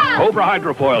 Yeah! Cobra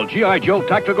Hydrofoil, G.I. Joe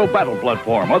tactical battle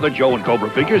platform. Other Joe and Cobra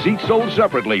figures each sold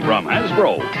separately from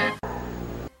Hasbro.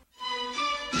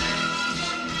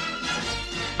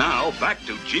 Now, back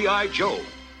to G.I. Joe.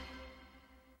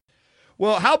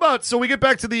 Well, how about, so we get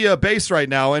back to the base right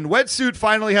now, and Wetsuit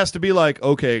finally has to be like,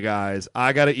 okay, guys,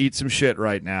 I got to eat some shit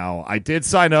right now. I did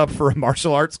sign up for a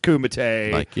martial arts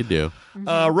kumite. Like you do.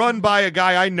 Run by a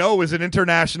guy I know is an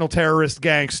international terrorist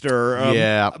gangster.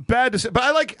 Yeah. Bad to say, but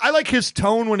I like his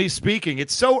tone when he's speaking.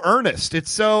 It's so earnest. It's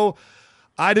so,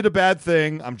 I did a bad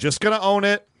thing. I'm just going to own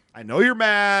it. I know you're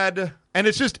mad. And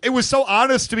it was so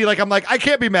honest to me. Like, I'm like, I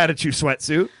can't be mad at you,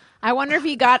 Sweatsuit. I wonder if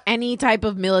he got any type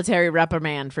of military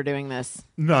reprimand for doing this.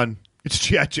 None. It's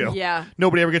G.I. Joe. Yeah.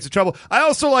 Nobody ever gets in trouble. I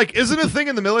also like, isn't a thing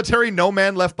in the military no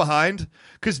man left behind?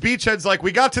 Because Beachhead's like,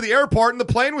 we got to the airport and the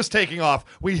plane was taking off.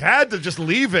 We had to just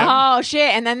leave him. Oh,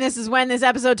 shit. And then this is when this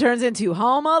episode turns into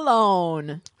Home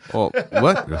Alone. Oh,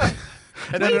 what?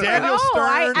 And then Daniel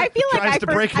Stern I feel like tries to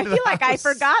break into the I house.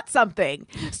 forgot something.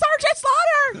 Sergeant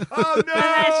Slaughter! Oh, no! And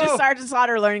then it's just Sergeant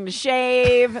Slaughter learning to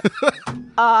shave.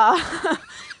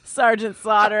 Sergeant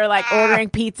Slaughter like ordering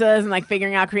pizzas and like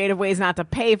figuring out creative ways not to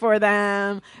pay for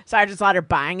them. Sergeant Slaughter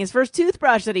buying his first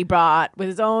toothbrush that he bought with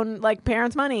his own like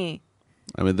parents' money.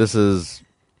 I mean, this is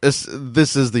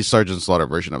the Sergeant Slaughter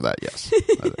version of that. Yes.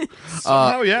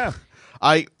 Oh yeah.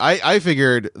 I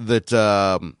figured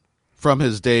that from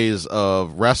his days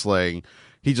of wrestling,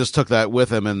 he just took that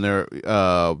with him. And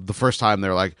the first time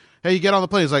they're like, "Hey, you get on the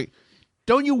plane." He's like,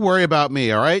 "Don't you worry about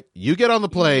me, all right? You get on the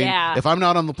plane. Yeah. If I'm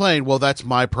not on the plane, well, that's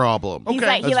my problem." He's Okay.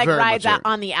 like, he That's very rides much out it.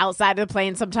 on the outside of the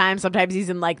plane sometimes. Sometimes he's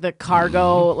in like the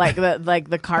cargo, like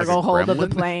the cargo Like a hold of the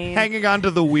gremlin? plane. Hanging onto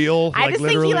the wheel. I like, just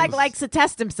think literally. he likes to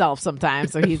test himself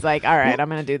sometimes. So he's like, all right, I'm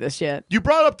gonna do this shit. You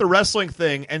brought up the wrestling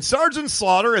thing, and Sergeant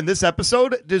Slaughter in this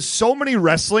episode does so many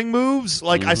wrestling moves,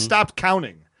 like I stopped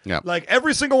counting. Yep. Like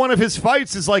every single one of his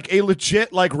fights is like a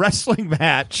legit like wrestling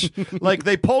match. Like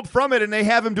they pulled from it and they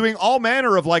have him doing all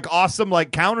manner of like awesome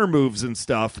like counter moves and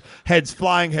stuff. Heads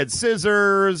flying head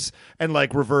scissors and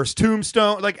like reverse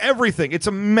tombstone, like everything. It's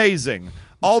amazing.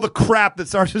 All the crap that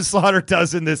Sergeant Slaughter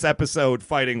does in this episode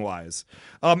fighting wise.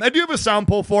 And do you have a sound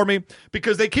pull for me?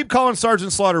 Because they keep calling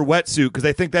Sergeant Slaughter Wetsuit because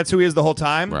they think that's who he is the whole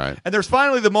time. Right. And there's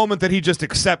finally the moment that he just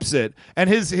accepts it. And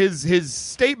his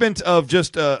statement of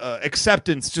just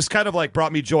acceptance just kind of like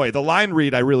brought me joy. The line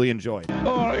read I really enjoyed.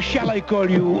 Or shall I call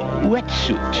you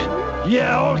Wetsuit?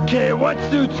 Yeah, okay,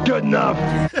 wetsuit's good enough.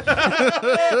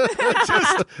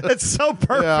 It's so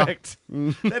perfect.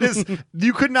 That is,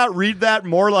 you could not read that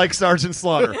more like Sergeant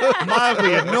Slaughter.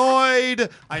 Mildly annoyed.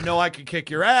 I know I can kick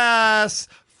your ass.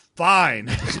 Fine.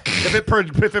 If it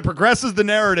progresses the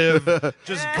narrative,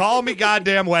 just call me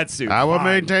goddamn Wetsuit. I will Fine.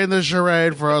 maintain this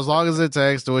charade for as long as it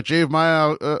takes to achieve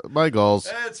my my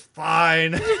goals. It's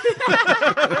fine.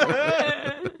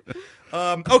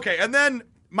 Okay, and then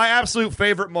my absolute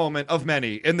favorite moment of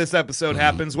many in this episode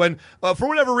happens when, for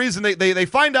whatever reason, they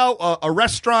find out a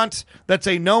restaurant that's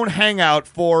a known hangout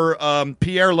for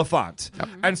Pierre Lafont.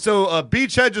 And so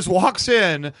Beachhead just walks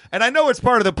in, and I know it's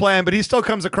part of the plan, but he still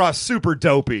comes across super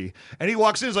dopey. And he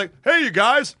walks in, he's like, "Hey, you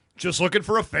guys. Just looking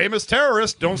for a famous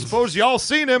terrorist. Don't suppose y'all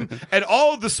seen him." And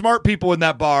all of the smart people in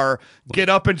that bar get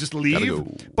up and just leave.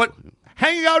 go. But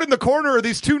hanging out in the corner are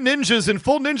these two ninjas in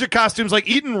full ninja costumes, like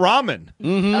eating ramen. Oh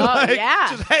Like, yeah,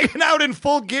 just hanging out in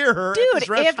full gear at dude. this If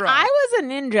restaurant. I was a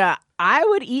ninja, I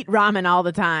would eat ramen all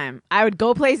the time. I would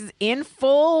go places in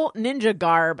full ninja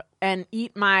garb and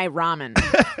eat my ramen.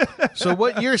 So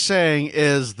what you're saying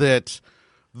is that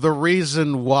the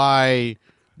reason why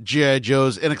G.I.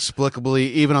 Joes inexplicably,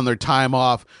 even on their time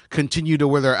off, continue to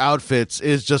wear their outfits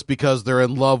is just because they're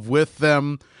in love with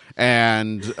them,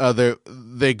 and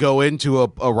they go into a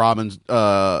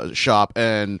ramen shop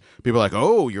and people are like,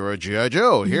 "Oh, you're a G.I.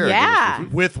 Joe here." Yeah.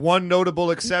 With one notable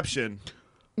exception.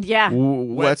 Yeah.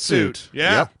 Wetsuit.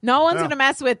 Yeah. Yep. No one's gonna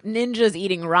mess with ninjas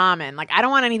eating ramen. Like, I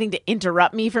don't want anything to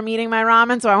interrupt me from eating my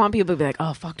ramen, so I want people to be like,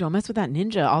 "Oh fuck, don't mess with that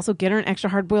ninja. Also, get her an extra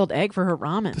hard-boiled egg for her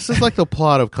ramen." This is like the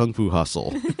plot of Kung Fu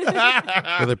Hustle,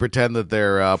 where they pretend that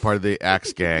they're part of the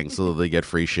Axe Gang so that they get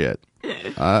free shit.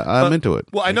 I'm into it.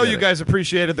 Well, I know get you it. guys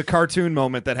appreciated the cartoon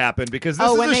moment that happened because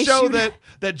this when is a they show shoot-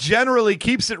 that generally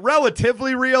keeps it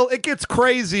relatively real. It gets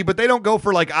crazy, but they don't go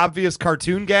for like obvious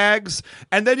cartoon gags.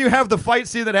 And then you have the fight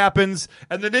scene that happens,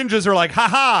 and the ninjas are like, "Ha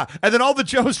ha!" And then all the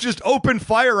Joes just open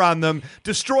fire on them,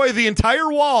 destroy the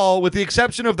entire wall, with the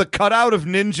exception of the cutout of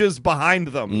ninjas behind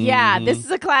them. Yeah, this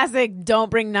is a classic. Don't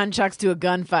bring nunchucks to a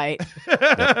gunfight.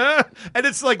 And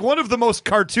it's like one of the most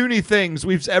cartoony things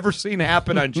we've ever seen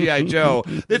happen on G.I. Joe.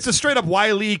 It's a straight up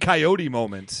Wile E. Coyote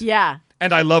moment. Yeah,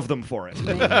 And I love them for it.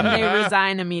 and they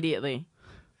resign immediately.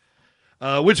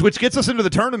 Which gets us into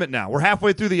the tournament now. We're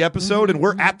halfway through the episode, and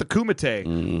we're at the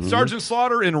Kumite. Sergeant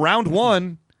Slaughter in round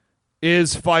 1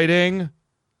 is fighting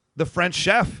the French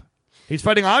chef. He's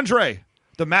fighting Andre,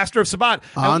 the master of Sabat.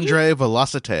 Andre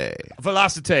Velocite.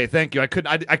 Velocite, thank you. I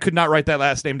could not write that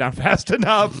last name down fast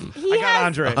enough. I got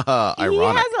Andre. He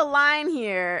Ironic. has a line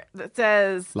here that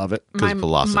says, Love it. My, 'Cause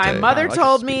Velocite. my mother I like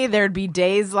told to me there'd be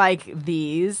days like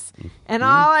these. And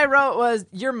all I wrote was,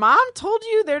 your mom told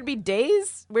you there'd be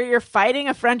days where you're fighting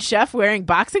a French chef wearing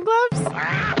boxing gloves?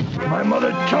 My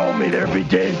mother told me there'd be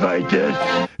days like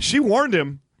this. She warned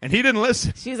him, and he didn't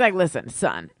listen. She's like, listen,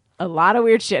 son, a lot of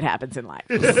weird shit happens in life.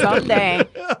 Someday,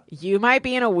 you might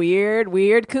be in a weird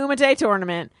Kumite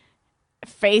tournament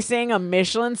facing a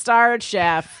Michelin-starred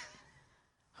chef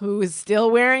who is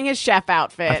still wearing his chef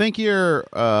outfit. I think you're.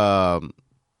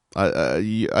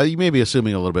 You may be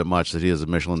assuming a little bit much that he is a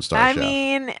Michelin star I chef.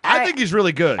 mean, I think he's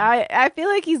really good. I feel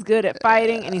like he's good at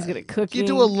fighting and he's good at cooking. You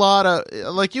do a lot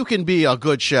of like you can be a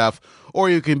good chef or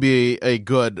you can be a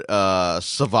good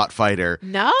savate fighter.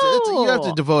 No, you have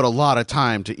to devote a lot of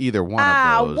time to either one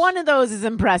of those. One of those is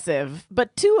impressive,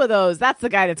 but two of those, that's the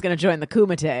guy that's going to join the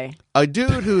Kumite. A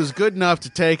dude who's good enough to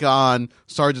take on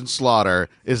Sergeant Slaughter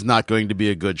is not going to be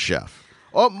a good chef.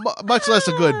 Oh, much less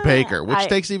a good baker, which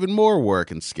takes even more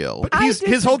work and skill.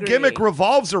 His whole gimmick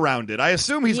revolves around it. I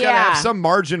assume he's got to have some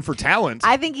margin for talent.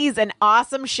 I think he's an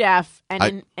awesome chef,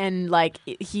 and like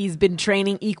he's been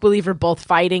training equally for both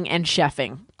fighting and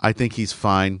chefing. I think he's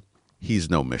fine.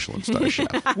 He's no Michelin star chef.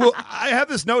 Well, I have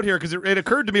this note here because it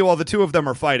occurred to me while the two of them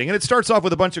are fighting, and it starts off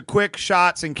with a bunch of quick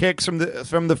shots and kicks from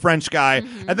the French guy,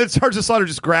 and then Sergeant Slaughter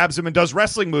just grabs him and does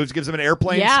wrestling moves, gives him an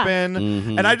airplane spin,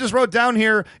 and I just wrote down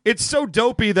here, it's so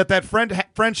dopey that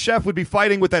French chef would be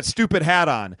fighting with that stupid hat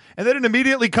on, and then it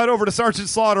immediately cut over to Sergeant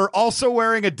Slaughter also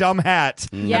wearing a dumb hat,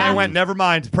 and I went, never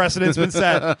mind, precedent's been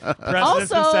set.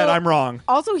 Precedent's been set, I'm wrong.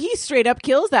 Also, he straight up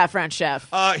kills that French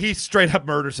chef. He straight up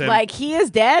murders him. Like, he is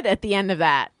dead at the end of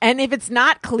that. And if it's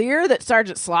not clear that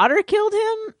Sergeant Slaughter killed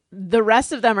him, the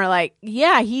rest of them are like,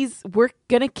 yeah, we're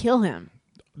going to kill him.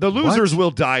 The losers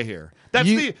will die here. That's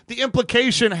the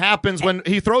implication happens when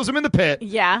he throws him in the pit.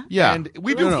 Yeah. Yeah. And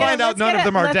we do find out none of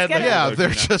them are dead. Yeah, they're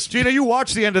just... Gina, you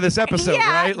watched the end of this episode,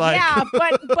 right? Yeah,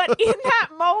 but in that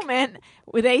moment,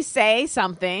 where they say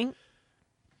something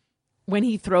when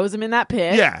he throws him in that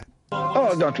pit. Yeah.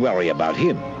 Oh, don't worry about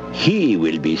him. He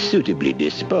will be suitably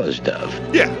disposed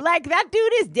of. Yeah. Like, that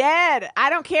dude is dead. I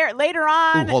don't care. Later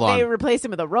on, they replace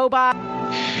him with a robot.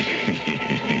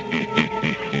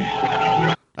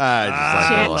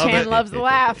 Chan loves the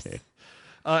laughs.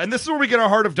 And this is where we get our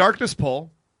Heart of Darkness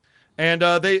pull. And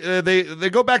they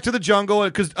go back to the jungle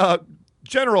because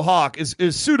General Hawk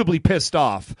is suitably pissed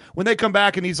off when they come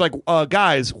back and he's like,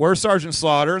 guys, where's Sergeant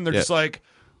Slaughter? And they're just like,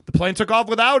 the plane took off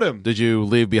without him. Did you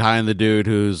leave behind the dude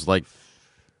who's like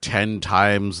 10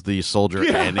 times the soldier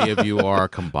any of you are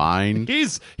combined?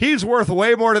 He's worth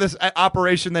way more to this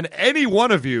operation than any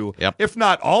one of you, if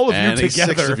not all of you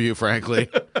together. 6 of you, frankly.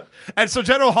 And so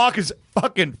General Hawk is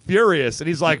fucking furious, and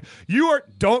he's like,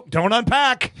 don't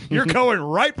unpack. You're going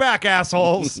right back,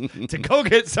 assholes, to go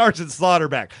get Sergeant Slaughter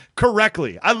back.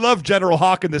 Correctly. I love General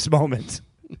Hawk in this moment.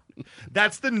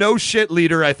 That's the no shit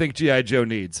leader I think G.I. Joe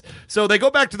needs. So they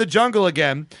go back to the jungle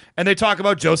again, and they talk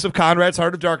about Joseph Conrad's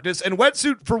Heart of Darkness, and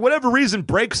Wetsuit, for whatever reason,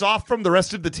 breaks off from the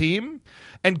rest of the team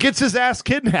and gets his ass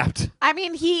kidnapped. I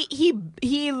mean,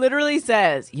 he literally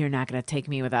says, "You're not going to take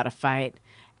me without a fight."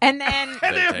 And then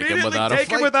they immediately take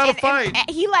him without a fight.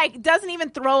 And he like doesn't even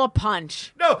throw a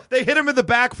punch. No, they hit him in the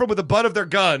back with the butt of their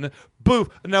gun. Boof.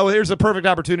 No, here's a perfect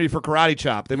opportunity for karate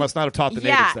chop. They must not have taught the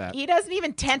natives that. He doesn't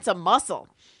even tense a muscle.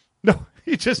 No,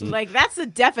 he just... Like, that's the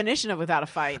definition of without a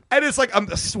fight. And it's like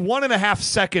 1.5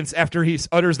 seconds after he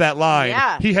utters that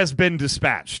line, he has been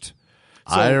dispatched.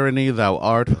 So, irony, thou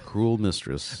art a cruel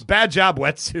mistress. Bad job,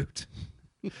 Wetsuit.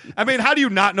 I mean, how do you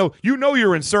not know? You know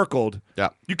you're encircled. Yeah.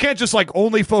 You can't just like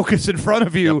only focus in front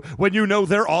of you when you know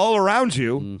they're all around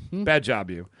you. Bad job,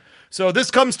 you. So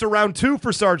this comes to round 2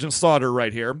 for Sergeant Slaughter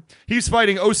right here. He's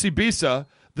fighting Osibisa,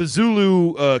 the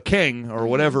Zulu king or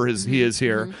whatever he is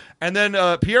here. And then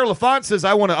Pierre Lafont says,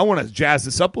 I want to jazz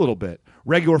this up a little bit.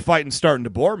 Regular fighting's starting to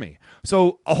bore me.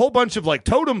 So a whole bunch of like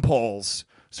totem poles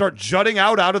start jutting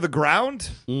out of the ground.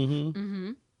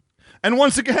 And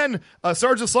once again,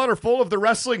 Sergeant Slaughter full of the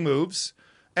wrestling moves.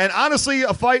 And honestly,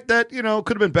 a fight that, could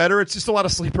have been better. It's just a lot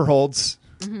of sleeper holds.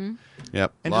 Yep. And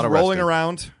a lot just of rolling resting.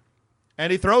 around.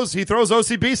 And he throws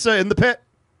OC Bisa in the pit.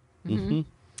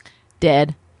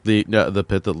 Dead. The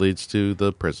pit that leads to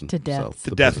the prison. To death. So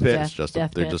The death prison pit. is just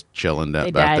Death they're pit. just chilling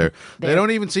They back died. there. They They're-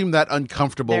 don't even seem that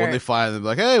uncomfortable when they're- they find them.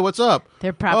 Like, hey, what's up?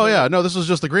 They're Oh probably yeah, no, this was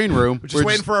just the green room. We're just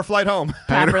waiting for our flight home.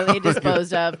 properly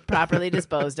disposed of. Properly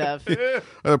disposed of.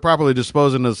 They're properly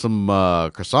disposing of some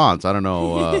croissants. I don't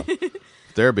know if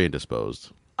they're being disposed.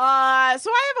 So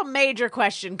I have a major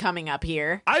question coming up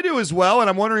here. I do as well, and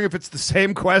I'm wondering if it's the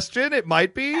same question. It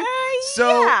might be.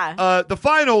 Yeah. The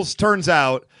finals turns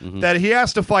out that he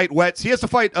has to fight He has to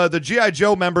fight the G.I.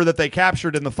 Joe member that they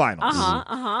captured in the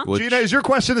finals. Which- Gina, is your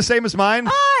question the same as mine?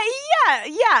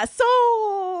 Yeah. So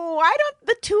why don't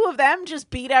the two of them just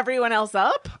beat everyone else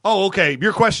up? Oh, okay.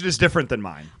 Your question is different than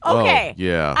mine. Okay. Oh,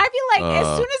 yeah. I feel like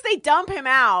as soon as they dump him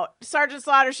out, Sergeant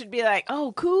Slaughter should be like,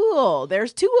 oh, cool.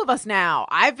 There's two of us now.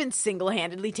 I've been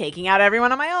single-handedly taking out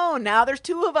everyone on my own. Now there's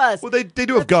two of us. Well, they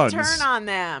do have guns. Turn on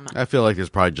them. I feel like there's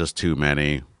probably just too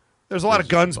many. There's a lot of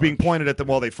guns being pointed at them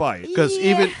while they fight. Because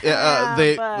even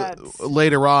they but-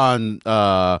 later on,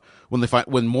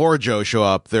 when more Joe show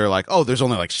up, they're like, "Oh, there's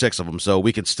only like 6 of them, so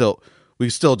we can still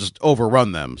just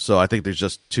overrun them." So I think there's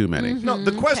just too many. No,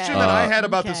 the question that I had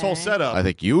about this whole setup I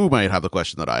think you might have the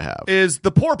question that I have. is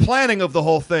the poor planning of the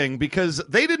whole thing, because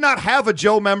they did not have a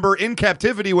Joe member in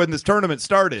captivity when this tournament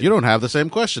started. You don't have the same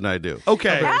question I do.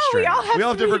 Okay. No, we all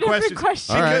have three different questions.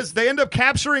 All right. Because they end up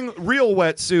capturing real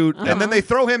Wetsuit, and then they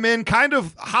throw him in kind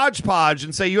of hodgepodge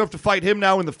and say, you have to fight him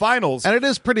now in the finals. And it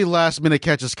is pretty last minute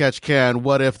catch as catch can.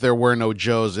 What if there were no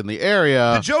Joes in the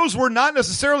area? The Joes were not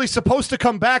necessarily supposed to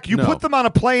come back. You No. put them on a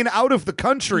plane out of the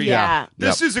country. Yeah.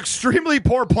 This is extremely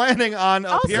poor planning on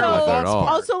Pierre Lafont's part.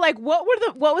 Also, like, what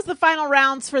was the final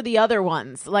rounds for the other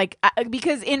ones? Like,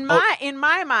 because in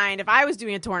my mind, if I was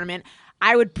doing a tournament,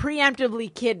 I would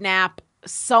preemptively kidnap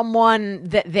someone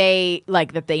that they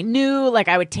knew. Like,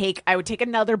 I would take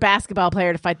another basketball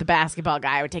player to fight the basketball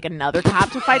guy. I would take another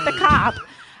cop to fight the cop.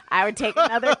 I would take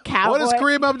another cowboy. What is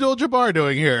Kareem Abdul-Jabbar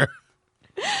doing here?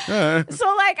 So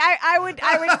like I would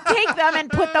take them and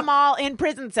put them all in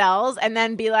prison cells and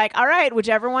then be like, all right,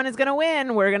 whichever one is gonna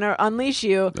win, we're gonna unleash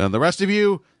you. And the rest of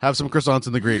you have some croissants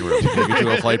in the green room. Maybe do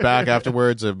a flight back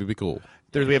afterwards. It'd be cool.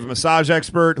 We have a massage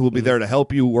expert who will be there to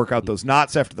help you work out those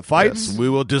knots after the fights. Yes, we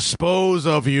will dispose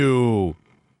of you.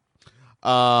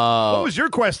 What was your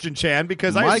question, Chan?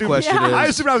 Because My question is- I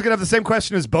assumed I was going to have the same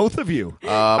question as both of you.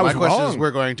 My question is, we're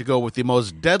going to go with the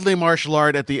most deadly martial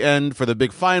art at the end for the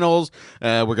big finals.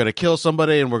 We're going to kill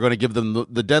somebody, and we're going to give them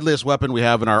the deadliest weapon we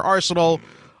have in our arsenal.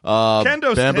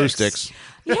 Kendo bamboo sticks.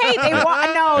 Hey, they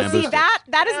want no. Bamboo See sticks.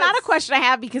 that is not a question I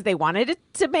have because they wanted it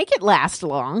to make it last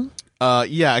long.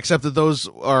 Yeah, except that those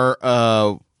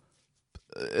are.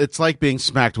 It's like being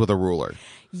smacked with a ruler.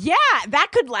 Yeah, that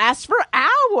could last for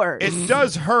hours. It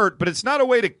does hurt, but it's not a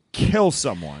way to kill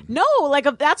someone. No, like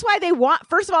that's why they want.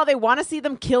 First of all, they want to see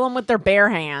them kill them with their bare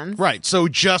hands. Right. So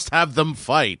just have them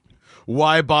fight.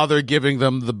 Why bother giving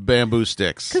them the bamboo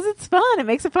sticks? Because it's fun. It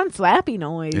makes a fun slappy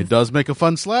noise. It does make a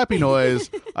fun slappy noise.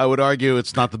 I would argue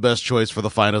it's not the best choice for the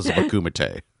finals of a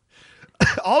Kumite.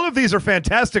 All of these are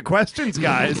fantastic questions,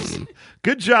 guys.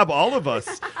 Good job, all of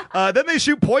us. Then they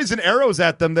shoot poison arrows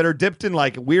at them that are dipped in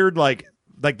like weird, like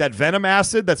that venom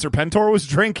acid that Serpentor was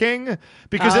drinking,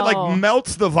 because it like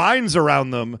melts the vines around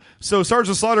them. So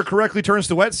Sergeant Slaughter correctly turns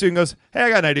to Wetsuit and goes, "Hey, I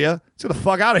got an idea. Let's get the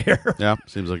fuck out of here." Yeah,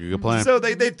 seems like a good plan. So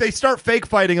they start fake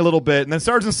fighting a little bit, and then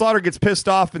Sergeant Slaughter gets pissed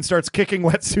off and starts kicking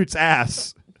Wetsuit's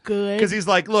ass. Good. Because he's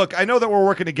like, look, I know that we're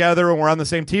working together and we're on the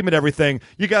same team and everything.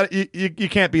 You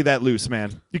can't be that loose,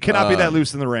 man. You cannot be that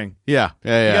loose in the ring. Yeah. You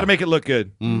got to make it look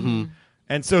good. Mm-hmm.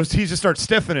 And so he just starts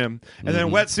stiffing him, and then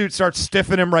Wetsuit starts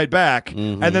stiffing him right back,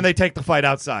 and then they take the fight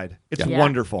outside. It's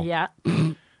wonderful. Yeah.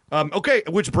 Okay,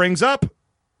 which brings up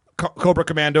Cobra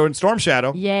Commando and Storm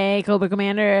Shadow. Yay, Cobra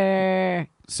Commander.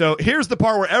 So here's the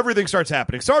part where everything starts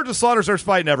happening. Sergeant Slaughter starts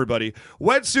fighting everybody.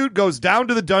 Wetsuit goes down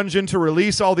to the dungeon to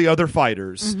release all the other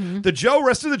fighters. The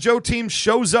rest of the Joe team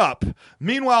shows up.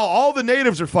 Meanwhile, all the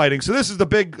natives are fighting. So this is the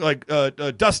big,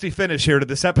 dusty finish here to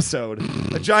this episode.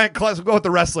 A giant class. We'll go with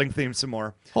the wrestling theme some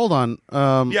more. Hold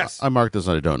on. Yes. I marked this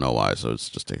and I don't know why, so let's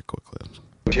just take a quick glance.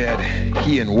 Chad,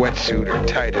 he and Wetsuit are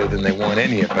tighter than they want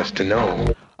any of us to know.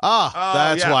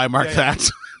 That's why I marked that.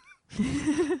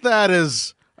 That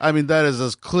is... I mean, that is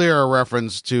as clear a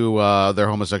reference to their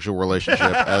homosexual relationship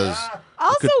as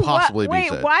Also, could possibly be wait,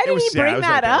 said. why did he bring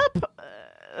that up?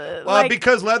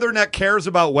 Because Leatherneck cares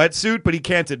about wetsuit, but he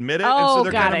can't admit it, and so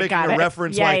they're kind of making a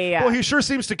reference well, he sure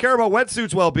seems to care about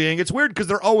wetsuit's well-being. It's weird because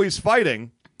they're always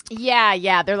fighting.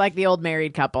 Yeah, they're like the old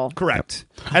married couple. Correct.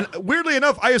 And weirdly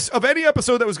enough, of any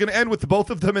episode that was going to end with both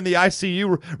of them in the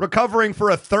ICU recovering for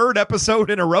a third episode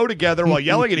in a row together while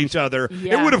yelling at each other,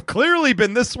 it would have clearly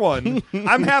been this one.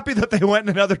 I'm happy that they went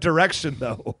in another direction,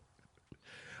 though.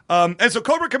 And so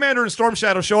Cobra Commander and Storm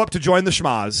Shadow show up to join the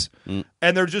schmaz,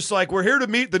 and they're just like, we're here to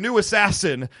meet the new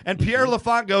assassin. And Pierre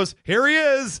Lafont goes, here he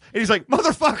is. And he's like,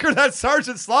 motherfucker, that's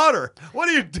Sergeant Slaughter. What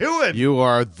are you doing? You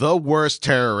are the worst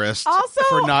terrorist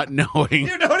for not knowing.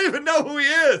 You don't even know who he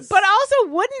is. But also,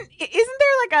 isn't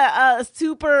there like a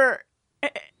super...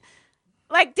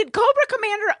 Like, did Cobra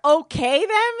Commander okay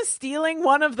them stealing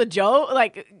one of the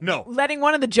no, letting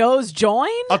one of the Joes join?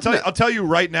 I'll tell you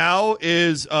right now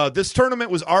is this tournament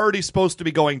was already supposed to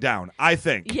be going down, I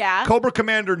think. Yeah. Cobra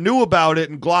Commander knew about it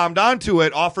and glommed onto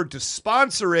it, offered to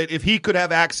sponsor it if he could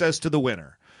have access to the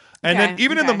winner. And then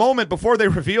even in the moment before they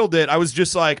revealed it, I was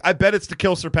just like, I bet it's to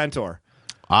kill Serpentor.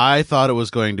 I thought it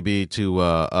was going to be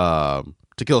to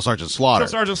kill Sergeant Slaughter. Kill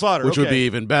Sergeant Slaughter, which would be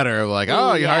even better. Like,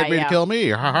 you hired me to kill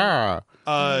me. Ha ha.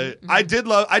 I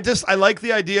like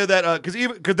the idea that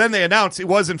because then they announced it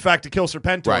was in fact to kill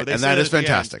Serpentor, right? And that is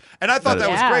fantastic. And I thought that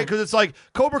was great because it's like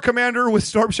Cobra Commander with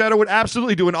Storm Shadow would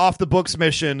absolutely do an off the books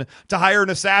mission to hire an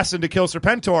assassin to kill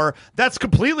Serpentor. That's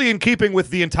completely in keeping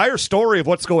with the entire story of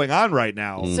what's going on right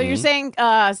now. So you're saying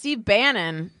Steve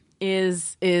Bannon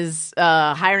is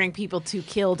hiring people to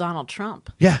kill Donald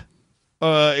Trump? Yeah,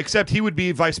 except he would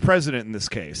be vice president in this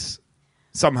case.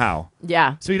 Somehow,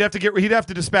 yeah. So he'd have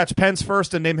to dispatch Pence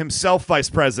first and name himself vice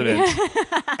president,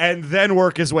 and then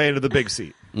work his way into the big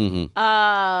seat.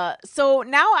 So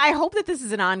now I hope that this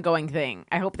is an ongoing thing.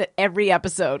 I hope that every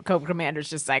episode, Cobra Commander's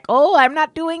just like, "Oh, I'm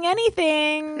not doing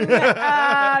anything.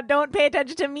 Don't pay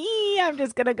attention to me. I'm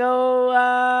just gonna go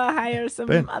hire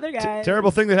some other guys."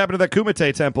 Terrible thing that happened to that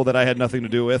Kumite temple that I had nothing to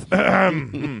do with.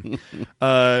 And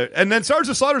then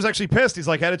Sergeant Slaughter's actually pissed. He's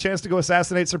like, had a chance to go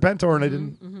assassinate Serpentor, and I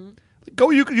didn't. Mm-hmm.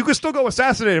 Go! You can still go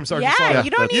assassinate him, Sergeant Slaughter.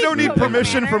 Yeah, you don't need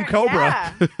permission from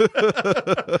Cobra.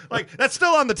 Yeah. Like that's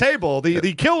still on the table.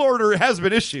 The kill order has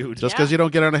been issued. Just because you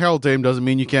don't get on a Herald team doesn't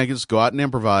mean you can't just go out and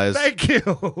improvise. Thank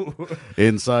you.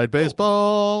 Inside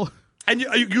baseball. And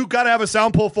you got to have a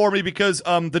sound pull for me because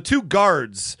the two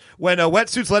guards, when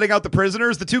Wetsuit's letting out the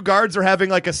prisoners, the two guards are having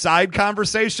like a side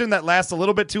conversation that lasts a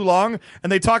little bit too long,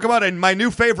 and they talk about my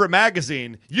new favorite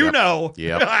magazine. You know.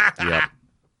 Yep.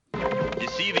 You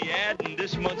see the ad in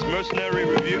this month's Mercenary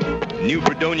Review? New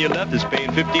Fredonia Left is paying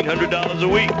 $1,500 a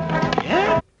week.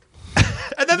 Yeah.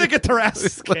 And then they get their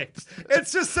asses kicked.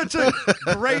 It's just such a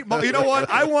great moment. You know what?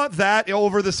 I want that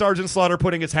over the Sergeant Slaughter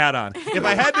putting his hat on. If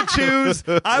I had to choose,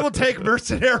 I will take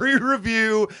Mercenary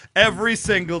Review every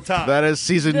single time. That is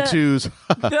season 2's.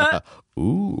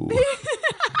 Ooh.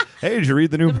 Hey, did you read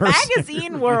the new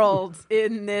magazine world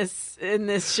in this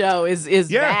show is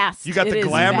vast. You got the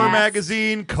Glamour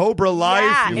magazine, Cobra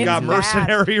Life, you've got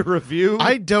Mercenary Review.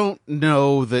 I don't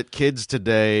know that kids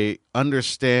today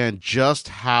understand just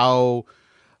how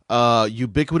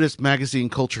ubiquitous magazine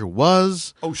culture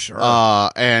was. Oh, sure.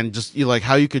 And just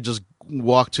how you could just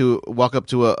walk up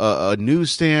to a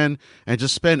newsstand and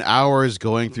just spend hours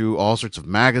going through all sorts of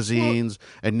magazines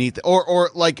and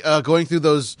going through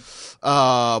those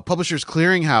Publishers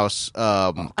Clearinghouse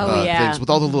things with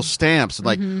all the little stamps and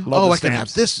I can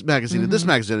have this magazine and this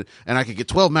magazine and I could get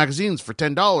 12 magazines for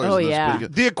 $10. Oh yeah.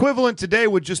 The equivalent today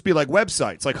would just be like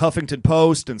websites like Huffington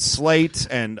Post and Slate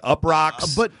and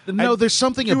Uprocks. But no, there's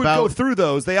something you about would go through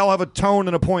those. They all have a tone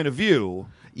and a point of view.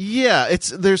 Yeah,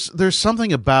 there's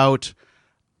something about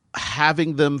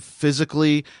having them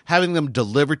physically, having them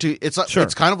delivered to you. It's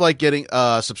kind of like getting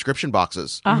subscription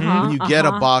boxes. When you get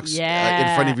a box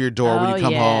in front of your door when you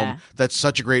come home, that's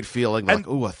such a great feeling. Like,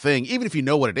 ooh, a thing, even if you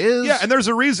know what it is. Yeah, and there's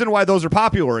a reason why those are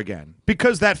popular again,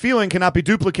 because that feeling cannot be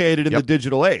duplicated in the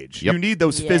digital age. You need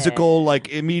those physical,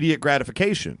 immediate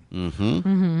gratification.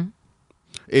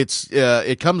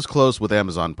 It comes close with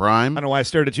Amazon Prime. I don't know why I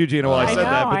stared at you, Gina, while I said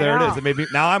that, but there it is. It made me,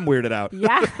 now I'm weirded out.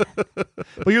 Yeah.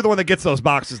 But you're the one that gets those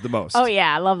boxes the most. Oh,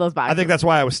 yeah. I love those boxes. I think that's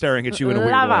why I was staring at you in a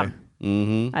weird way.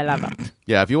 Mm-hmm. I love them.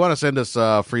 Yeah, if you want to send us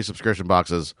free subscription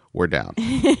boxes, we're down.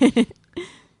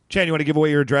 Chan, you want to give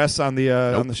away your address on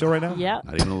the show right now? Yeah.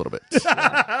 Not even a little bit.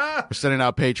 We're sending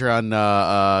out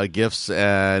Patreon gifts,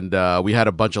 and we had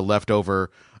a bunch of leftover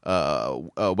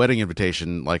wedding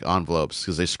invitation like envelopes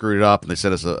because they screwed it up and they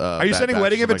sent us a. Are you sending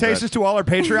wedding invitations to all our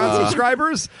Patreon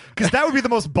subscribers? Because that would be the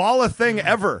most baller thing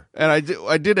ever. And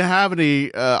I didn't have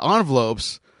any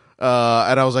envelopes.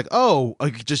 And I was like, "Oh,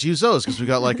 I could just use those because we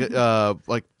got like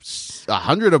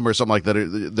 100 of them or something like that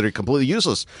that are completely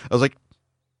useless." I was like,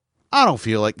 "I don't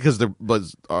feel like because the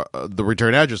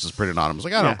return address is printed on them." I was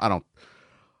like, "I don't."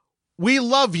 We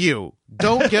love you.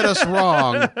 Don't get us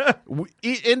wrong.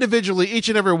 Individually, each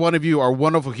and every one of you are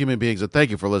wonderful human beings, and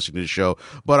thank you for listening to the show.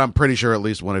 But I'm pretty sure at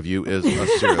least one of you is a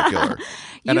serial killer,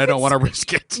 and I don't want to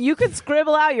risk it. You could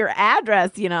scribble out your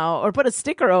address, or put a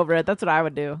sticker over it. That's what I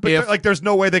would do. But there's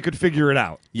no way they could figure it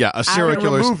out. Yeah, a serial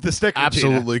killer remove the sticker.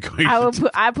 Absolutely going.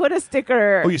 I put a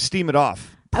sticker. Oh, you steam it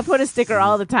off. I put a sticker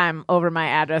all the time over my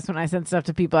address when I send stuff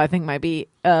to people I think might be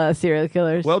serial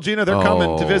killers. Well, Gina, they're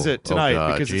coming to visit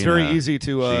tonight because it's very easy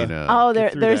to.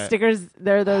 They're stickers.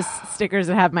 They're those stickers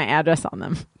that have my address on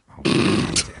them.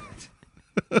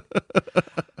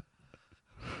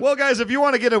 Well, guys, if you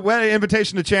want to get an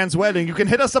invitation to Chan's wedding, you can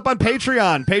hit us up on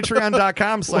Patreon.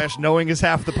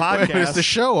 Patreon.com/knowingishalfthepodcast. Wait, is the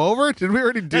show over? Did we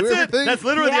already do everything? That's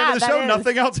literally the end of the show.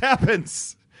 Nothing else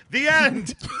happens. The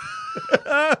end.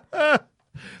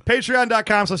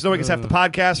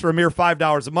 Patreon.com/knowingishalfthepodcast. For a mere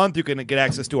 $5 a month, you can get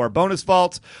access to our bonus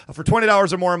vault. For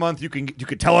 $20 or more a month, you can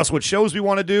tell us what shows we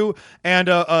want to do. And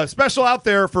a special out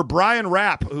there for Brian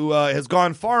Rapp, who has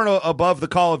gone far and above the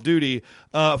Call of Duty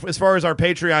as far as our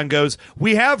Patreon goes.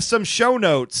 We have some show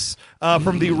notes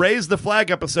from the Raise the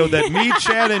Flag episode that me,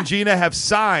 Chan, and Gina have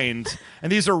signed.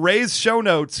 And these are Ray's show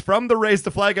notes from the Raise the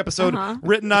Flag episode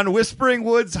written on Whispering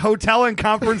Woods Hotel and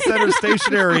Conference Center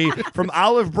stationery from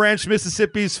Olive Branch,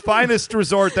 Mississippi's finest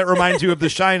resort that reminds you of The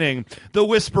Shining, the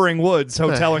Whispering Woods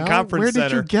Hotel and Conference Center. Where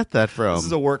did you get that from? This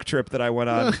is a work trip that I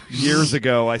went on years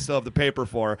ago. I still have the paper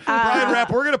for. Brian Rapp,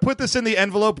 we're going to put this in the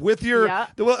envelope with your... Yeah.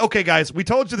 Okay, guys, we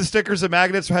told you the stickers and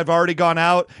magnets have already gone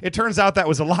out. It turns out that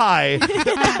was a lie.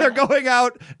 They're going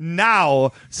out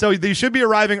now. So they should be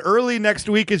arriving early next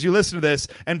week as you listen to this.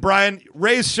 And Brian,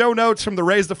 Ray's show notes from the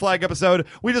Raise the Flag episode,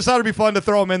 we just thought it'd be fun to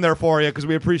throw them in there for you because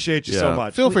we appreciate you so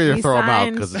much. Feel free to throw them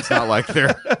out because it's not like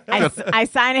they're... I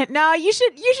sign it. No, you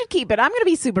should keep it. I'm going to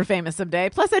be super famous someday.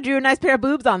 Plus, I drew a nice pair of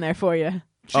boobs on there for you.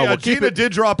 Gina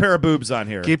did draw a pair of boobs on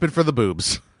here. Keep it for the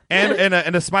boobs. And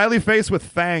a smiley face with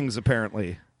fangs,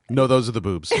 apparently. No, those are the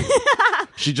boobs.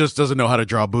 She just doesn't know how to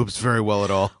draw boobs very well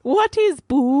at all. What is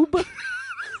boob?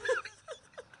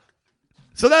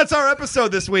 So that's our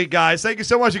episode this week, guys. Thank you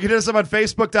so much. You can hit us up on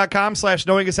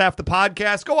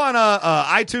Facebook.com/knowingishalfthepodcast. Go on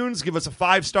iTunes, give us a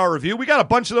 5-star review. We got a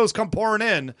bunch of those come pouring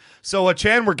in. So,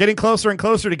 Chan, we're getting closer and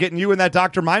closer to getting you in that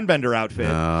Dr. Mindbender outfit.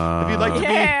 If you'd like to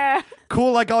be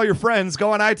cool like all your friends,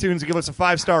 go on iTunes and give us a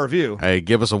 5-star review. Hey,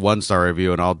 give us a 1-star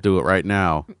review, and I'll do it right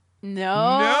now.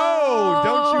 No,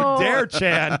 don't you dare,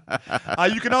 Chan.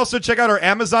 You can also check out our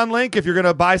Amazon link if you're going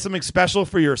to buy something special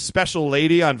for your special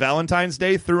lady on Valentine's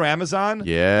Day through Amazon.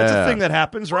 Yeah. That's a thing that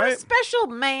happens, right? Special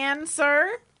man, sir.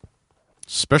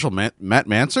 Special Matt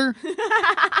Manser?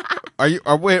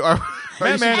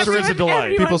 Matt Manser is a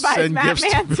delight. People send Matt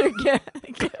gifts. Manser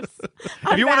gifts.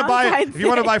 If you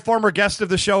want to buy former guest of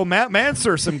the show Matt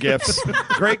Manser some gifts,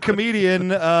 great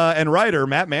comedian and writer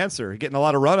Matt Manser, getting a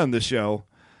lot of run on this show.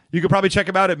 You could probably check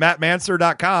him out at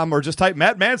mattmanser.com or just type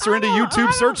Matt Manser into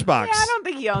YouTube search box. Yeah, I don't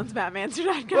think he owns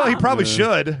mattmanser.com. Well, he probably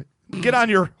should. Get on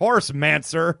your horse,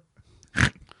 Manser.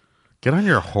 Get on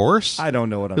your horse? I don't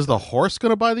know what I'm Is the horse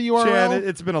going to buy the URL? Chan,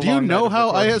 it's been a long Do you know night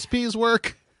how of recording. ISPs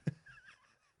work?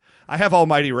 I have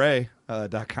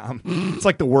almightyray.com. It's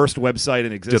like the worst website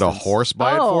in existence. Did a horse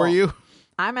buy it for you?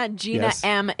 I'm at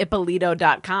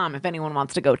GinaMIppolito.com if anyone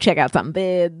wants to go check out some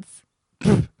vids.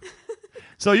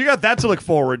 So you got that to look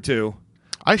forward to.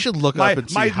 I should look up and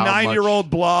see my how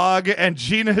 9-year-old blog and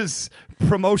Gina's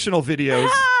promotional videos.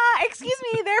 Excuse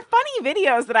me, they're funny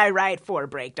videos that I write for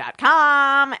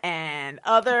Break.com and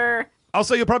other.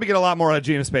 Also, you'll probably get a lot more on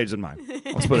Gina's page than mine.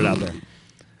 Let's put it out there.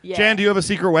 Yeah. Jan, do you have a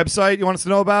secret website you want us to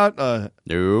know about?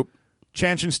 Nope.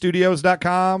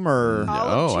 ChanchinStudios.com or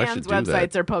all of Chan's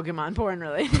websites are Pokemon porn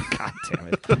related. God damn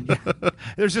it! Yeah.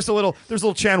 There's a little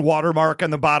Chan watermark on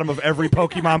the bottom of every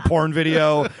Pokemon porn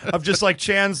video of just like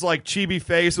Chan's like chibi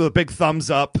face with a big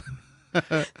thumbs up.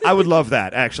 I would love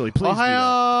that. Actually, please.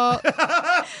 Ohio. Do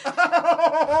that.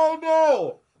 Oh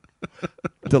no!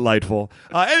 Delightful.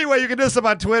 Anyway, you can do us up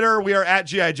on Twitter. We are at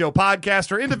G.I. Joe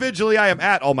Podcast, or individually, I am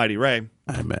at Almighty Ray.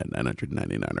 I'm at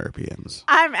 999 RPMs.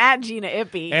 I'm at Gina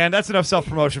Ippy. And that's enough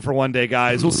self-promotion for one day,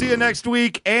 guys. We'll see you next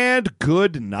week, and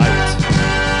good night.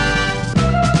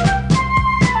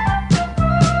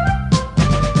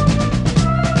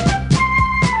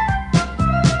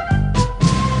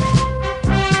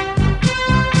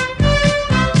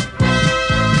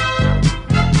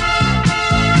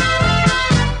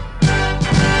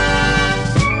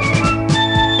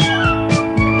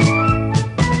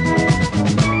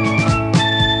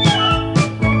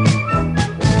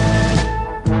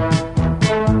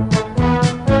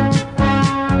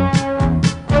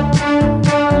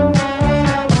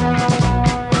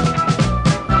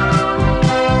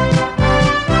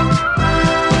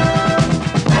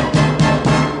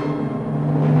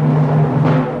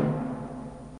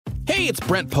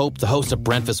 Brent Pope, the host of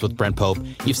Breakfast with Brent Pope.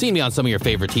 You've seen me on some of your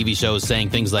favorite TV shows saying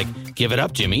things like, "Give it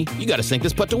up, Jimmy. You got to sink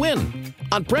this putt to win."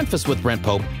 On Breakfast with Brent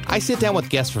Pope, I sit down with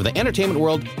guests from the entertainment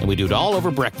world and we do it all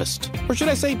over breakfast. Or should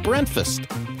I say Brentfast?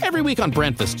 Every week on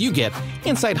Brentfast, you get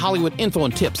inside Hollywood info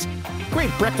and tips,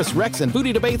 great breakfast recs and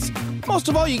foodie debates. Most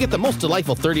of all, you get the most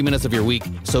delightful 30 minutes of your week.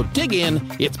 So dig in.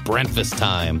 It's Brentfast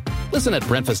time. Listen at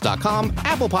Brentfast.com,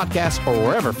 Apple Podcasts, or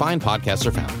wherever fine podcasts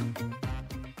are found.